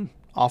Falcons have been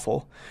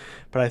awful,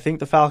 but I think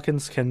the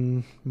Falcons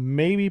can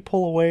maybe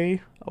pull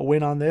away a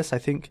win on this. I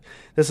think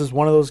this is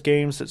one of those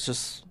games that's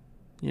just,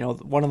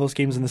 one of those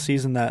games in the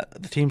season that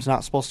the team's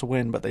not supposed to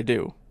win, but they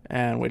do,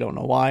 and we don't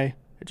know why.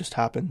 It just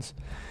happens.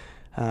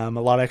 A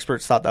lot of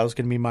experts thought that was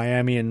going to be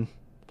Miami and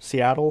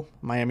Seattle.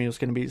 Miami was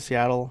going to beat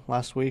Seattle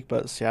last week,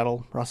 but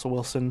Seattle, Russell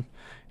Wilson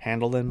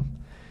handled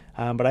him.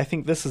 But I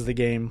think this is the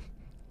game,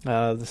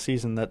 the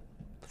season that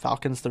the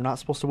Falcons, they're not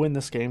supposed to win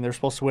this game. They're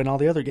supposed to win all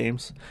the other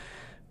games,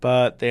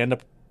 but they end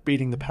up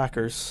beating the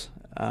Packers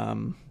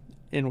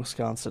in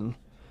Wisconsin.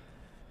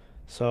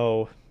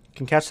 So you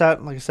can catch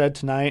that, like I said,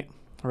 tonight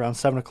around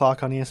 7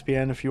 o'clock on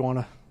ESPN if you want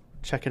to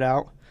check it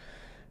out.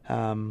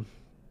 We're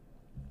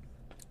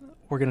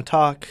going to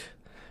talk.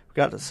 We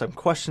got some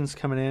questions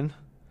coming in.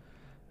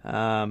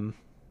 One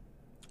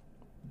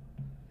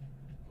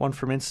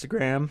from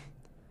Instagram.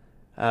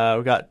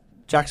 We got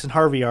Jackson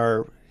Harvey.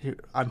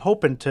 I'm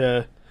hoping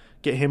to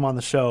get him on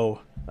the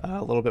show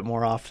a little bit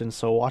more often,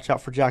 so watch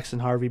out for Jackson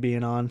Harvey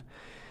being on.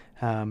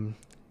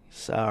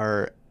 He's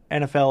our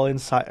NFL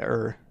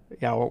insider.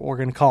 Yeah, we're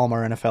going to call him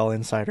our NFL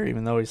insider,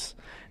 even though he's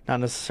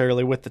not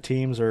necessarily with the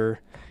teams or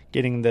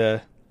getting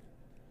the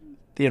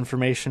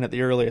information at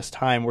the earliest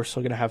time. We're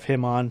still going to have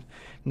him on.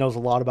 Knows a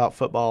lot about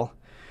football.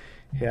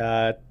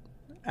 Yeah,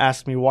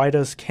 asked me, why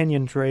does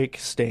Kenyon Drake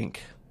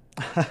stink?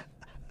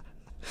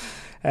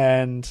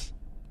 And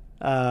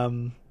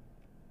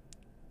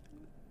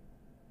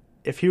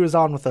if he was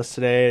on with us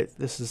today,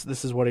 this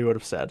is what he would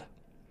have said.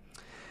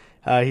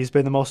 He's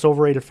been the most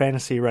overrated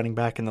fantasy running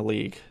back in the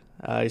league.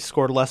 He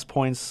scored less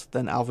points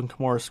than Alvin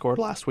Kamara scored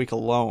last week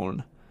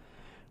alone,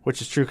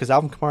 which is true because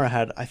Alvin Kamara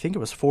had, I think it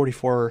was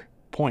 44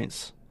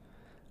 points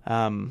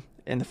in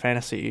the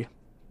fantasy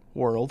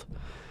world.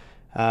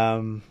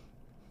 And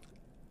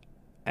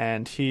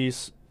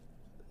he's,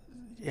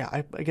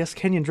 I guess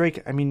Kenyon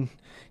Drake, I mean,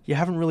 you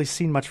haven't really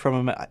seen much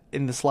from him.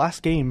 In this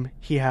last game,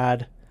 he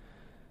had,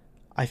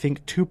 I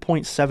think,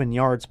 2.7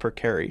 yards per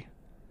carry,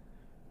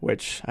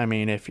 which, I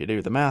mean, if you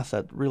do the math,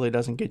 that really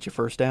doesn't get you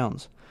first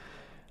downs.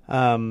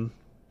 And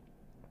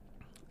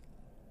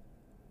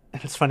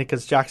it's funny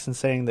because Jackson's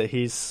saying that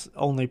he's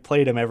only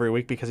played him every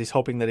week because he's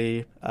hoping that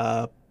he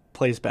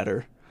plays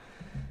better.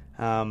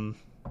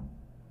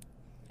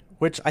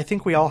 Which I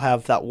think we all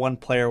have that one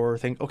player where we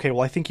think, okay,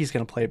 well, I think he's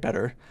going to play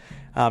better.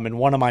 In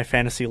one of my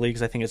fantasy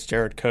leagues, I think it's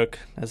Jared Cook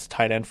as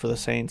tight end for the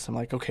Saints. I'm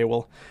like, okay,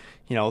 well,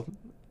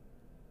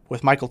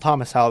 with Michael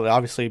Thomas out,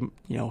 obviously,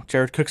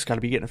 Jared Cook's got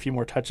to be getting a few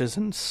more touches,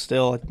 and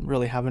still I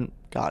really haven't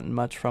gotten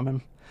much from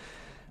him.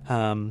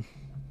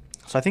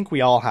 So I think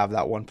we all have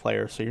that one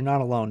player, so you're not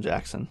alone,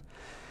 Jackson.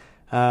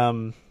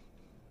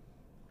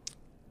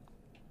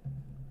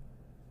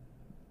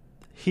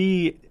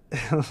 He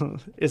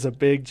is a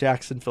big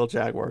Jacksonville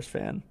Jaguars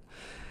fan,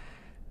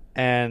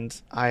 and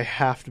I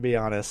have to be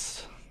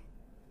honest,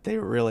 they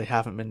really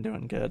haven't been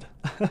doing good.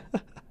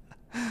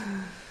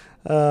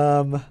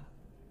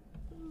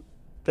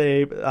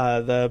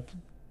 The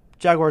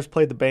Jaguars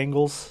played the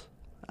Bengals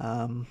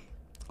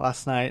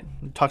last night.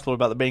 We talked a little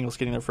about the Bengals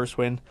getting their first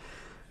win,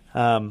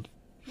 and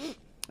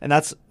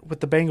that's with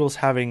the Bengals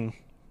having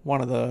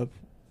one of the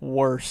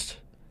worst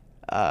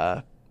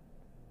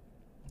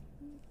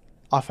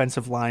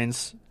offensive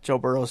lines. Joe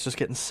Burrow's just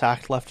getting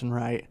sacked left and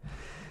right.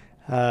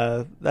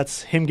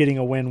 That's him getting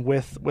a win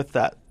with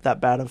that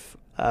bad of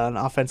an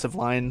offensive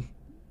line.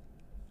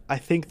 I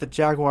think the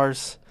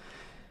Jaguars,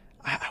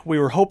 we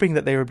were hoping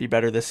that they would be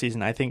better this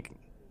season. I think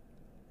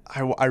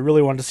I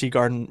really wanted to see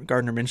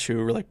Gardner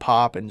Minshew really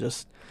pop and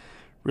just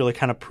really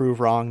kind of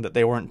prove wrong that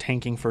they weren't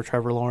tanking for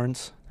Trevor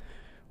Lawrence,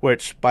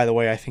 which, by the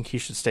way, I think he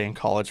should stay in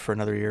college for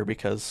another year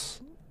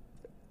because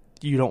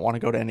you don't want to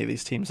go to any of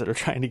these teams that are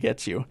trying to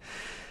get you.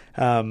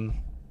 But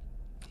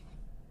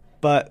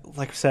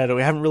like I said,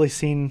 we haven't really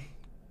seen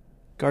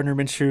Gardner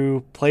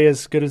Minshew play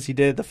as good as he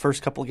did the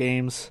first couple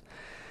games.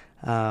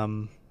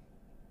 But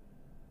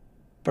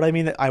I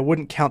mean, I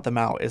wouldn't count them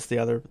out. Is the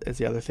other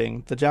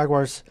thing. The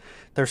Jaguars,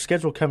 their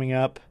schedule coming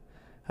up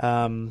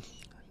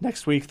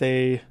next week.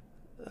 They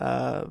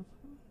trying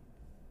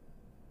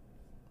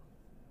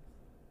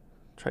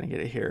to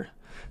get it here.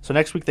 So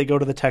next week they go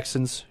to the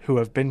Texans, who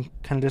have been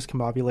kind of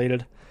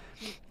discombobulated.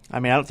 I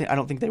mean, I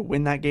don't think they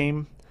win that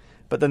game,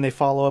 but then they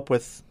follow up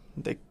with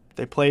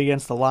they play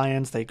against the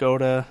Lions. They go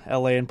to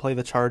LA and play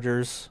the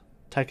Chargers,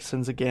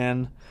 Texans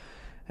again,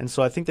 and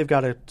so I think they've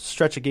got a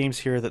stretch of games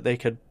here that they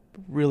could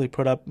really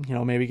put up.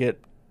 Maybe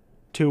get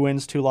 2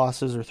 wins, 2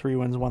 losses, or 3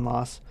 wins, 1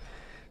 loss.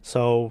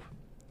 So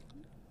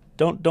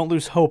don't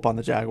lose hope on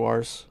the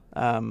Jaguars.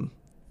 I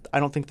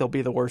don't think they'll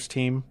be the worst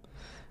team.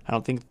 I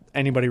don't think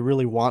anybody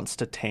really wants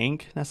to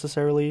tank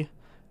necessarily.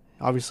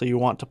 Obviously, you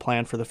want to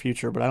plan for the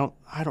future, but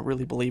I don't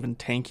really believe in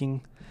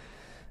tanking.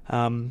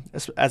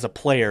 As a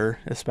player,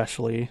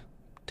 especially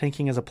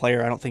tanking as a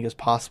player, I don't think is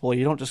possible.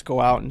 You don't just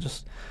go out and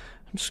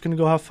I'm just gonna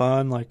go have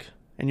fun,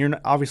 and you're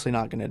obviously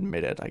not gonna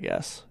admit it, I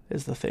guess,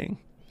 is the thing.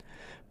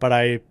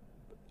 But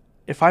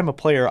if I'm a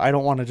player, I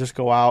don't want to just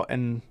go out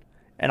and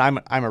I'm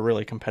a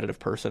really competitive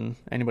person.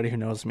 Anybody who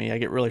knows me, I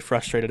get really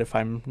frustrated if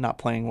I'm not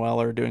playing well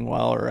or doing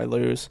well or I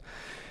lose.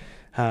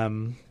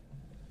 And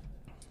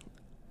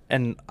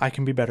I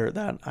can be better at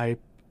that. I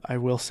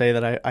will say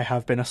that I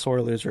have been a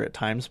sore loser at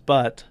times,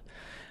 but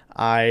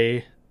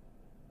I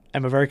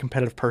am a very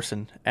competitive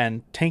person,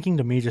 and tanking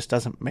to me just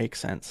doesn't make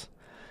sense.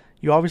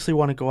 You obviously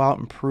want to go out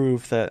and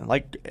prove that,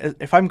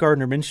 if I'm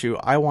Gardner Minshew,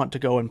 I want to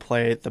go and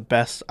play the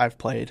best I've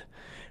played,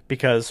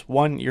 because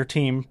one, your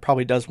team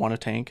probably does want to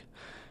tank.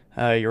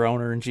 Your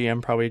owner and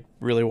GM probably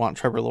really want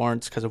Trevor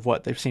Lawrence because of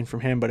what they've seen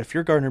from him, but if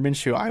you're Gardner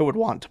Minshew, I would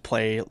want to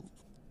play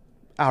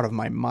out of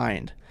my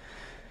mind,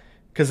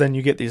 because then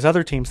you get these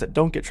other teams that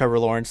don't get Trevor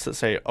Lawrence that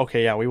say,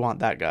 okay, yeah, we want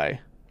that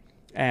guy,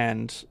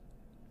 and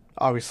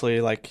obviously,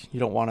 you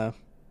don't want to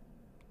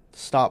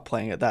stop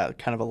playing at that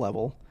kind of a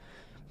level.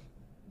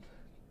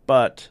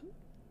 But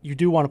you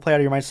do want to play out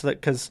of your mind, so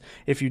that, because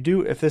if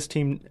this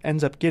team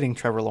ends up getting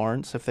Trevor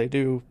Lawrence, if they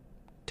do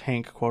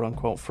tank, quote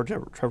unquote, for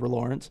Trevor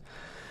Lawrence,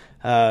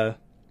 you're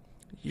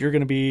going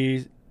to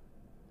be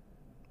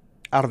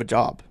out of a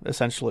job,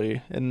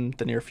 essentially, in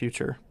the near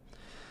future.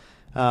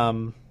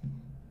 I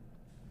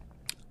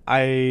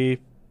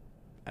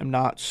am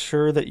not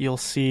sure that you'll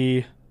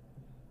see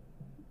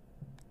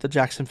the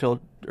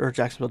Jacksonville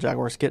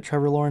Jaguars get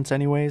Trevor Lawrence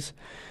anyways.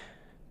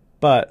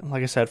 But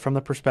like I said, from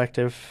the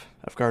perspective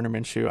of Gardner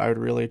Minshew, I would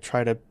really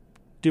try to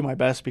do my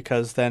best,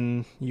 because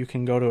then you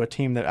can go to a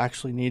team that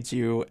actually needs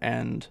you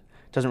and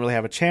doesn't really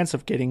have a chance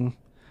of getting,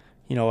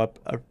 a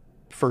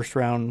first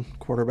round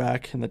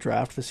quarterback in the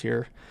draft this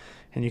year,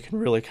 and you can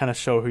really kind of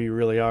show who you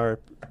really are.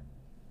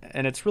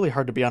 And it's really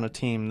hard to be on a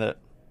team that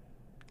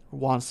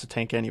wants to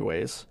tank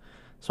anyways.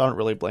 So I don't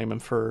really blame him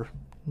for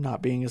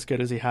not being as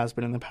good as he has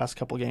been in the past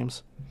couple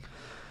games.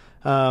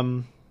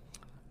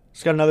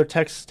 Just got another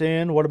text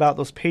in. What about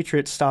those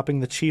Patriots stopping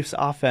the Chiefs'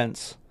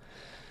 offense?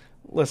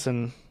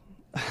 Listen,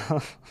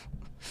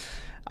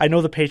 I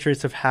know the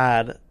Patriots have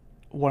had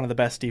one of the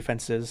best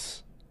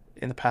defenses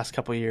in the past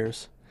couple of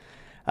years.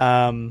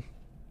 I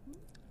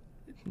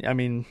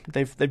mean,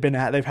 they've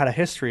had a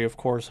history, of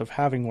course, of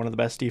having one of the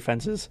best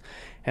defenses,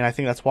 and I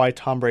think that's why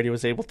Tom Brady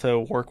was able to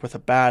work with a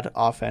bad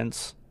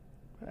offense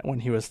when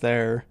he was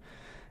there.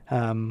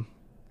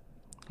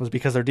 Was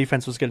because their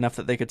defense was good enough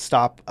that they could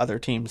stop other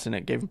teams, and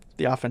it gave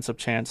the offense a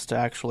chance to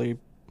actually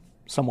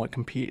somewhat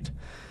compete.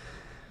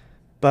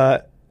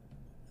 But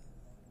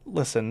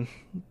listen,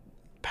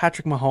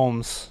 Patrick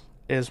Mahomes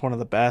is one of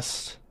the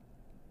best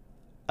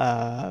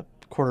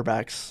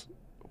quarterbacks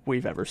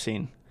we've ever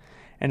seen.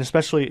 And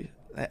especially,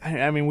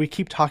 I mean, we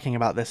keep talking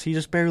about this. He's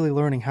just barely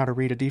learning how to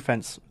read a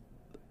defense.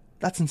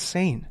 That's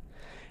insane.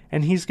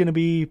 And he's going to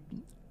be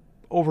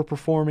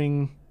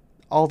overperforming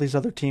all these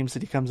other teams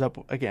that he comes up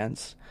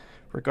against.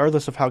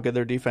 Regardless of how good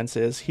their defense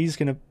is, he's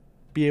going to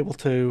be able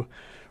to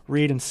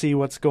read and see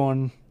what's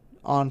going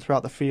on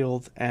throughout the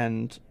field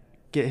and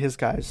get his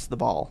guys the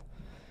ball.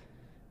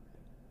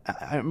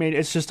 I mean,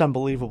 it's just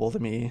unbelievable to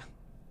me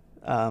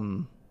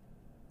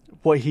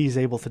what he's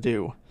able to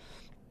do.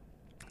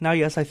 Now,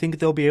 yes, I think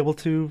they'll be able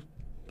to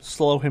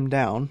slow him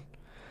down,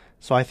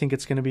 so I think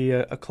it's going to be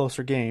a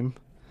closer game.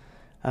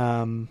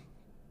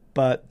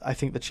 But I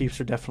think the Chiefs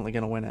are definitely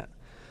going to win it.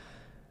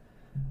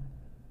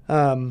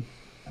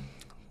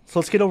 So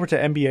let's get over to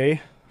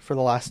NBA for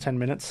the last 10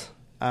 minutes.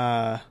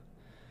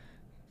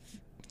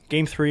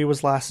 Game 3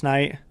 was last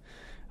night.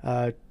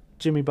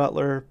 Jimmy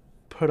Butler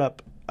put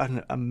up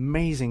an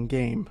amazing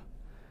game.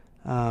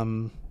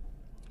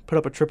 Put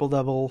up a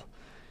triple-double.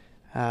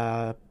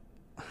 I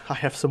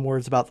have some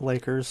words about the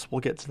Lakers.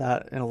 We'll get to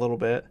that in a little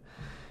bit.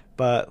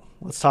 But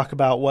let's talk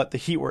about what the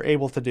Heat were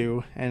able to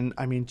do. And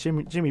I mean,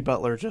 Jimmy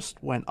Butler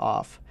just went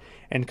off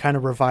and kind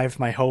of revived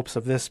my hopes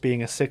of this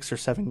being a 6 or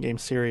 7 game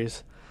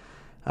series.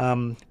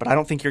 But I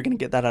don't think you're going to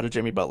get that out of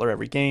Jimmy Butler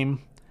every game.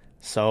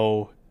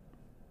 So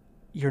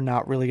you're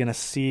not really going to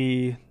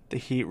see the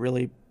Heat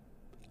really.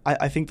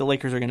 I think the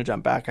Lakers are going to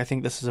jump back. I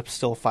think this is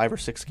still a 5 or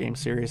 6 game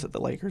series that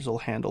the Lakers will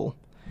handle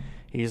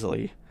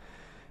easily.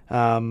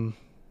 But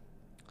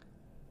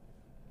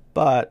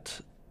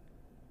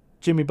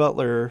Jimmy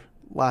Butler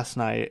last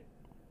night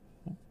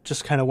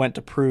just kind of went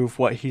to prove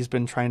what he's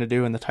been trying to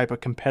do and the type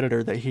of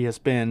competitor that he has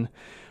been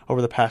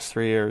over the past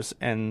 3 years.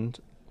 And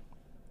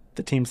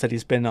the teams that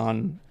he's been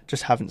on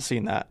just haven't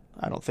seen that,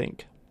 I don't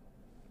think.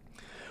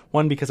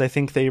 One, because I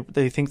think they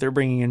think they're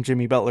bringing in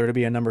Jimmy Butler to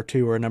be a number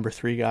 2 or a number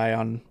 3 guy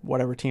on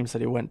whatever teams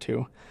that he went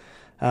to.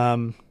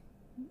 The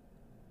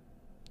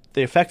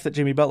effect that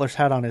Jimmy Butler's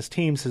had on his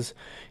teams is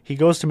he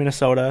goes to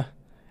Minnesota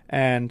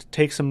and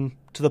takes them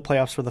to the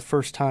playoffs for the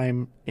first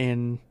time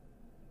in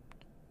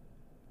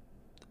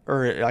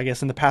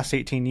the past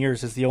 18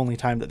 years is the only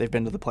time that they've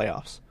been to the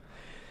playoffs.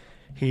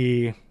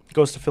 He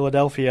goes to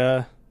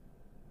Philadelphia.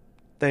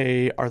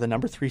 They are the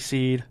number 3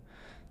 seed.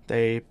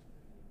 They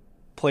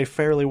play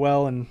fairly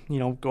well and,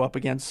 go up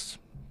against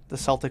the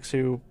Celtics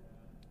who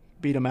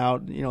beat them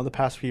out, the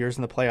past few years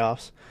in the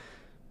playoffs.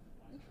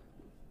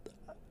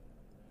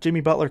 Jimmy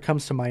Butler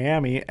comes to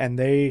Miami and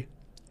they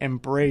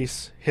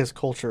embrace his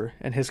culture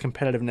and his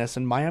competitiveness,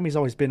 and Miami's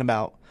always been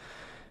about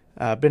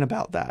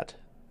that,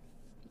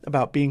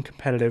 about being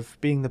competitive,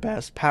 being the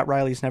best. Pat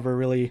Riley's never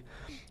really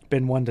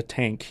been one to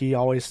tank. He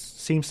always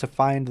seems to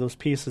find those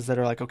pieces that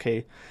are like,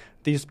 okay,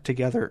 these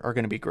together are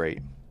going to be great.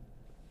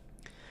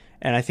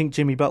 And I think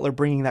Jimmy Butler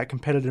bringing that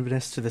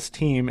competitiveness to this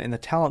team and the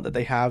talent that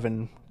they have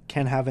and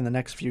can have in the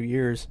next few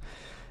years,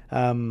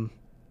 Jimmy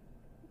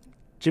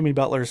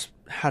Butler's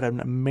had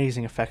an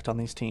amazing effect on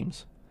these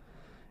teams.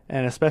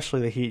 And especially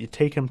the Heat. You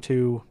take them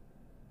to,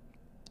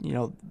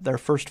 their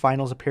first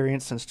finals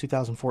appearance since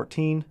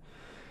 2014,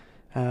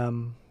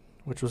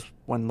 which was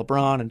when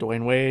LeBron and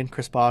Dwayne Wade and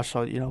Chris Bosh,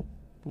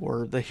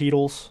 were the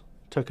Heatles,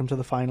 took them to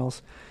the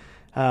finals.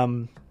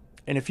 And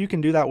if you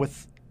can do that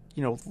with,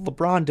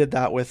 LeBron did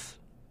that with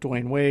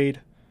Dwayne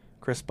Wade,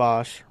 Chris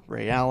Bosh,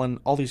 Ray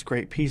Allen, all these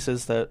great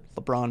pieces that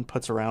LeBron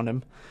puts around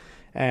him.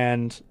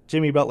 And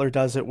Jimmy Butler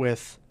does it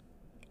with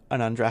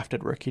an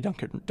undrafted rookie,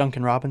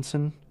 Duncan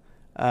Robinson,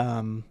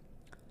 an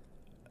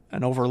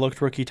overlooked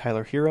rookie,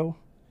 Tyler Hero,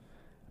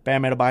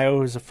 Bam Adebayo,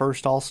 who's a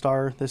first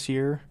All-Star this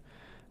year.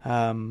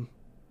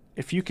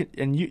 If you can,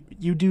 and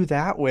you do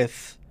that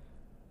with,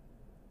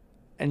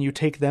 and you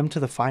take them to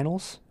the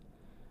finals,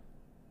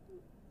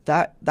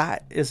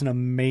 that is an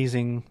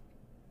amazing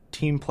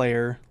team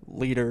player,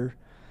 leader,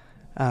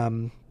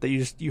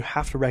 that you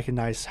have to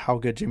recognize how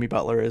good Jimmy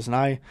Butler is. And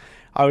I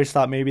always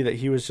thought maybe that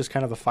he was just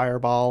kind of a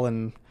fireball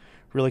and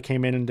really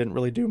came in and didn't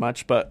really do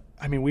much. But,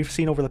 I mean, we've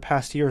seen over the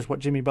past years what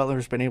Jimmy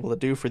Butler's been able to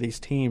do for these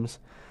teams.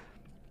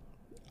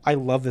 I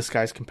love this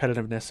guy's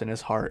competitiveness in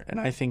his heart, and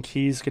I think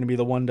he's going to be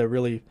the one to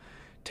really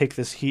take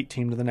this Heat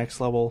team to the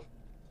next level.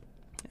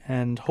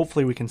 And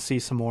hopefully we can see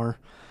some more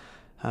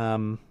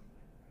happen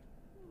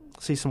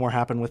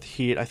with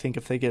Heat. I think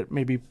if they get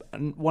maybe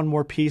one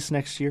more piece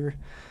next year,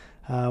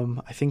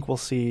 I think we'll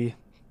see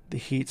the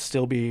Heat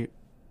still be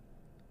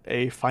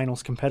a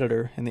finals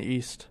competitor in the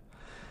East.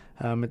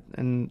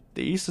 And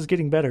the East is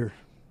getting better.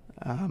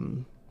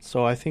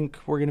 So I think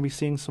we're going to be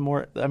seeing some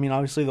more. I mean,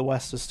 obviously the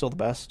West is still the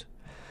best,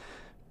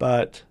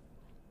 but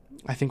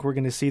I think we're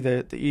going to see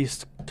the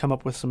East come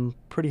up with some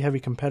pretty heavy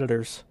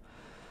competitors.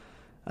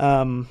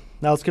 Now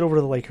let's get over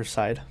to the Lakers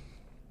side.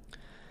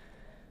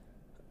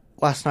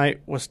 Last night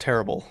was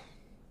terrible,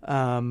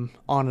 on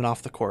and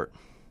off the court.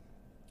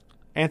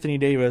 Anthony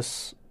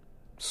Davis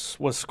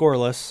was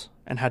scoreless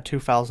and had 2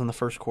 fouls in the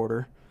first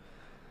quarter.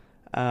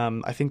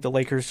 I think the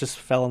Lakers just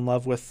fell in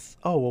love with,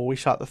 we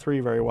shot the 3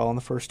 very well in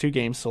the first 2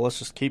 games, so let's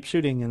just keep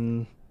shooting,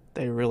 and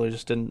they really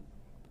just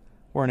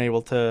weren't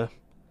able to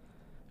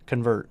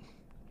convert.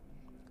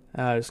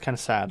 It was kind of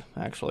sad,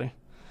 actually.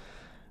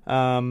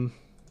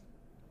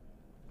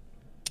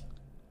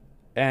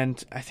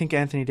 And I think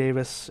Anthony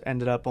Davis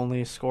ended up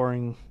only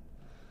scoring,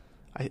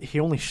 he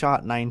only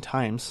shot 9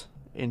 times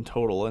in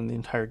total in the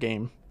entire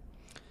game.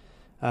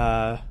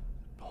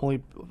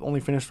 Only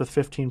finished with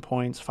 15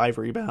 points, 5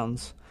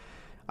 rebounds.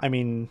 I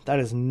mean, that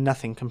is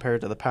nothing compared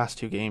to the past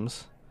 2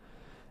 games.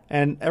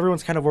 And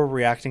everyone's kind of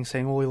overreacting,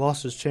 saying, well, he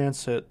lost his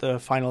chance at the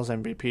finals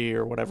MVP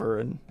or whatever,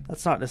 and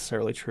that's not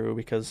necessarily true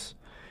because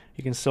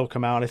he can still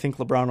come out. I think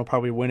LeBron will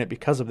probably win it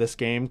because of this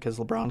game, because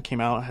LeBron came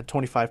out, had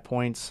 25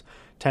 points,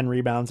 10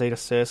 rebounds, 8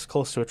 assists,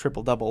 close to a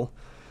triple-double.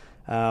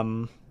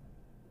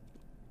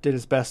 Did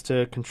his best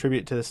to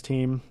contribute to this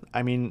team.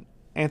 I mean,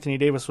 Anthony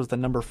Davis was the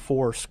number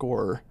 4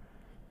 scorer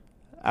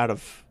out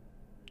of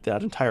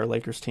that entire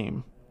Lakers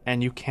team,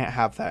 and you can't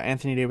have that.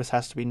 Anthony Davis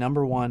has to be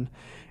number 1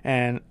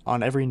 and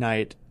on every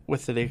night,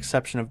 with the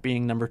exception of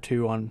being number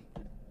 2 on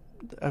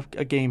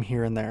a game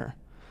here and there.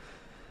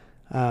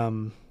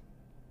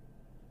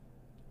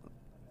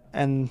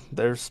 And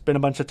there's been a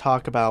bunch of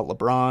talk about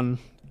LeBron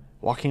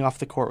walking off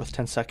the court with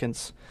 10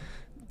 seconds.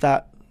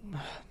 That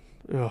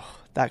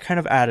kind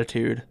of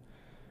attitude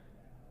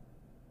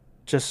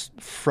just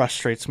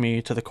frustrates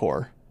me to the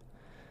core.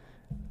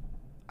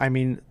 I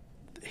mean,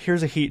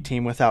 here's a Heat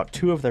team without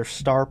two of their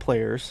star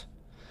players.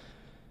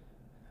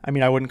 I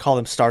mean, I wouldn't call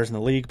them stars in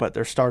the league, but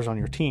they're stars on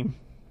your team.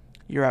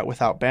 You're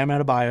without Bam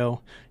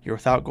Adebayo, you're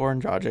without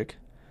Goran Dragic,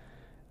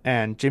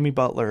 and Jimmy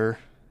Butler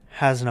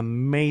has an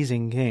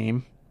amazing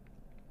game.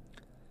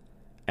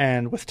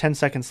 And with 10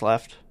 seconds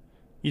left,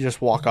 you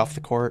just walk off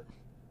the court,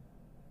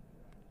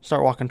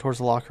 start walking towards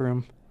the locker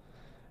room.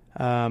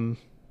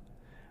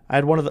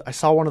 I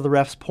saw one of the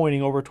refs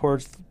pointing over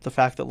towards the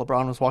fact that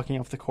LeBron was walking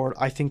off the court.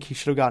 I think he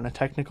should have gotten a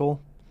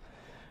technical.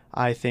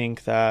 I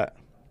think that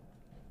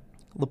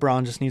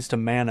LeBron just needs to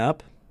man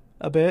up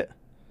a bit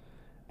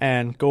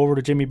and go over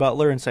to Jimmy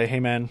Butler and say, hey,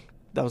 man,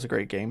 that was a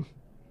great game.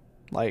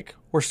 Like,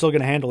 we're still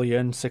going to handle you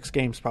in 6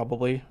 games,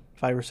 probably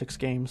 5 or 6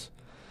 games.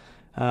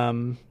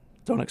 Don't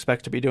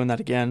expect to be doing that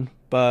again,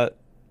 but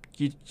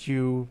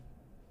you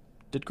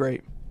did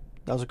great.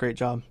 That was a great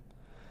job,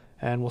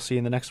 and we'll see you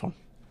in the next one.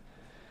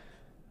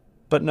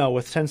 But no,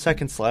 with 10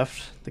 seconds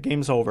left, the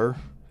game's over.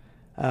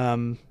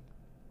 LeBron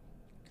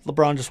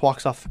just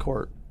walks off the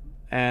court,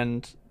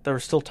 and there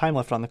was still time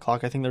left on the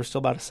clock. I think there was still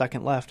about a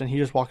second left, and he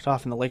just walked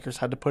off, and the Lakers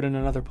had to put in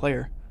another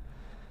player.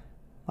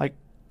 Like,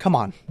 come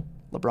on,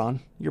 LeBron.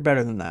 You're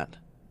better than that.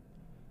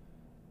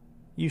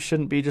 You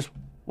shouldn't be just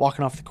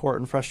walking off the court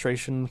in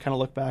frustration, kind of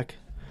look back,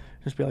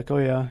 just be like, oh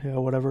yeah,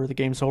 whatever, the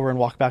game's over, and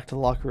walk back to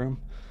the locker room.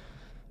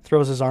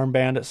 Throws his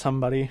armband at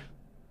somebody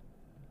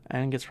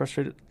and gets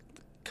frustrated.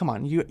 Come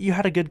on, you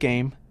had a good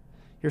game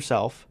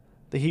yourself.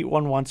 The Heat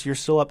won once. You're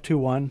still up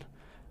 2-1.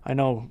 I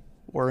know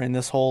we're in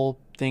this whole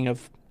thing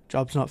of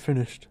job's not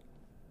finished.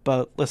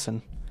 But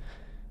listen,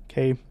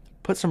 okay,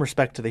 put some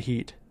respect to the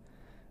Heat.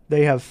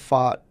 They have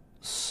fought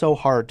so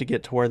hard to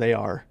get to where they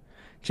are.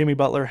 Jimmy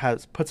Butler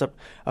puts up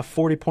a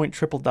 40-point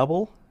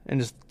triple-double and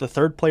is the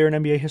third player in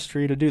NBA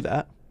history to do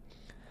that.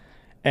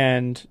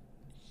 And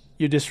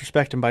you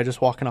disrespect him by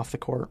just walking off the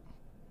court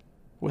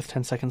with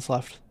 10 seconds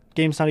left.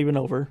 Game's not even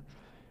over.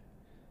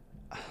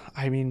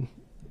 I mean,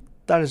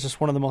 that is just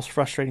one of the most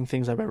frustrating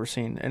things I've ever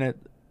seen, and it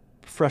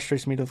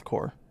frustrates me to the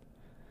core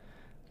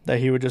that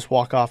he would just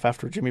walk off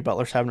after Jimmy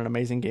Butler's having an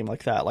amazing game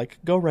like that. Like,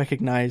 go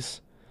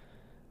recognize,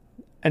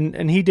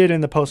 and he did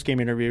in the post-game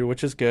interview,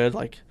 which is good.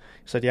 Like, he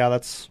said, yeah,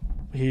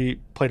 he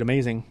played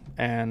amazing,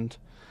 and,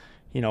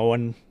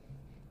 when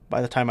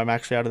by the time I'm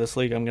actually out of this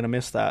league, I'm going to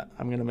miss that.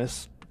 I'm going to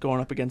miss going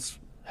up against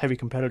heavy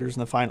competitors in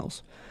the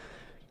finals.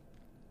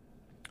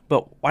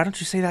 But why don't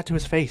you say that to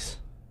his face?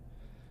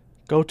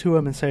 Go to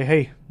him and say,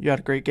 hey, you had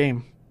a great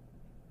game.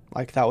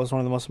 Like, that was one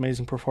of the most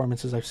amazing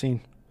performances I've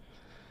seen,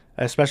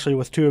 especially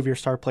with 2 of your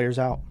star players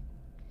out.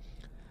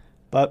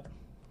 But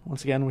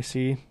once again, we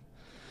see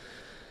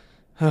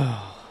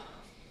I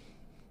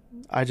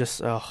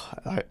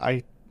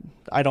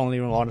don't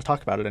even want to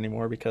talk about it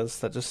anymore, because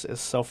that just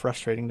is so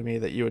frustrating to me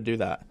that you would do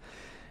that.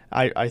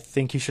 I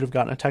think he should have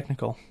gotten a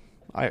technical,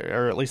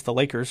 or at least the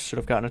Lakers should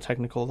have gotten a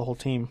technical, the whole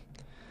team,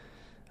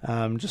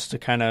 just to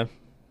kind of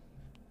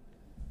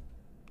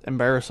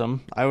embarrass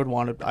him. I'd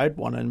want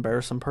to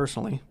embarrass him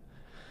personally,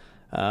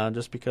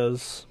 just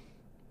because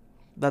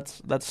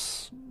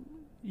that's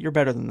you're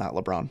better than that,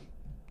 LeBron.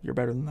 You're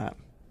better than that.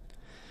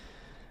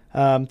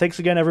 Thanks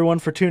again, everyone,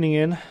 for tuning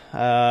in.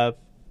 Had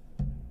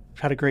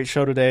a great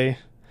show today.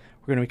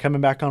 We're going to be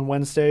coming back on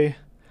Wednesday.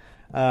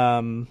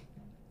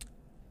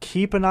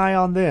 Keep an eye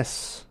on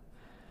this.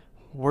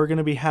 We're going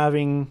to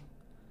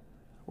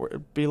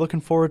be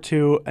looking forward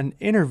to an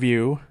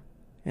interview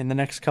in the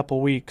next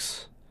couple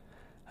weeks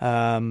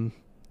that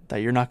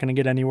you're not going to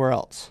get anywhere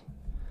else.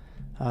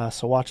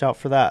 So watch out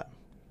for that.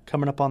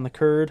 Coming up on The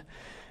Curd.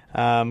 Go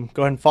ahead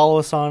and follow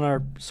us on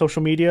our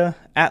social media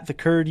at The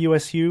Curd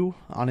USU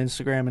on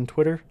Instagram and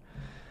Twitter.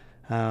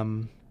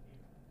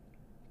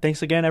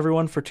 Thanks again,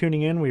 everyone, for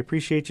tuning in. We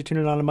appreciate you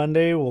tuning in on a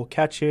Monday. We'll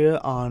catch you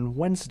on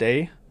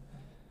Wednesday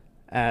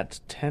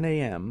at 10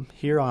 a.m.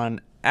 here on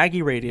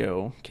Aggie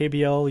Radio,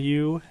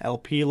 KBLU,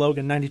 LP,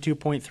 Logan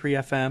 92.3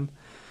 FM.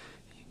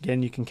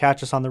 Again, you can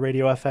catch us on the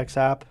Radio FX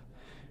app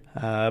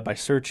by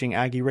searching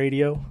Aggie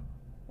Radio,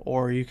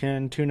 or you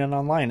can tune in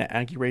online at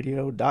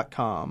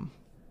aggieradio.com.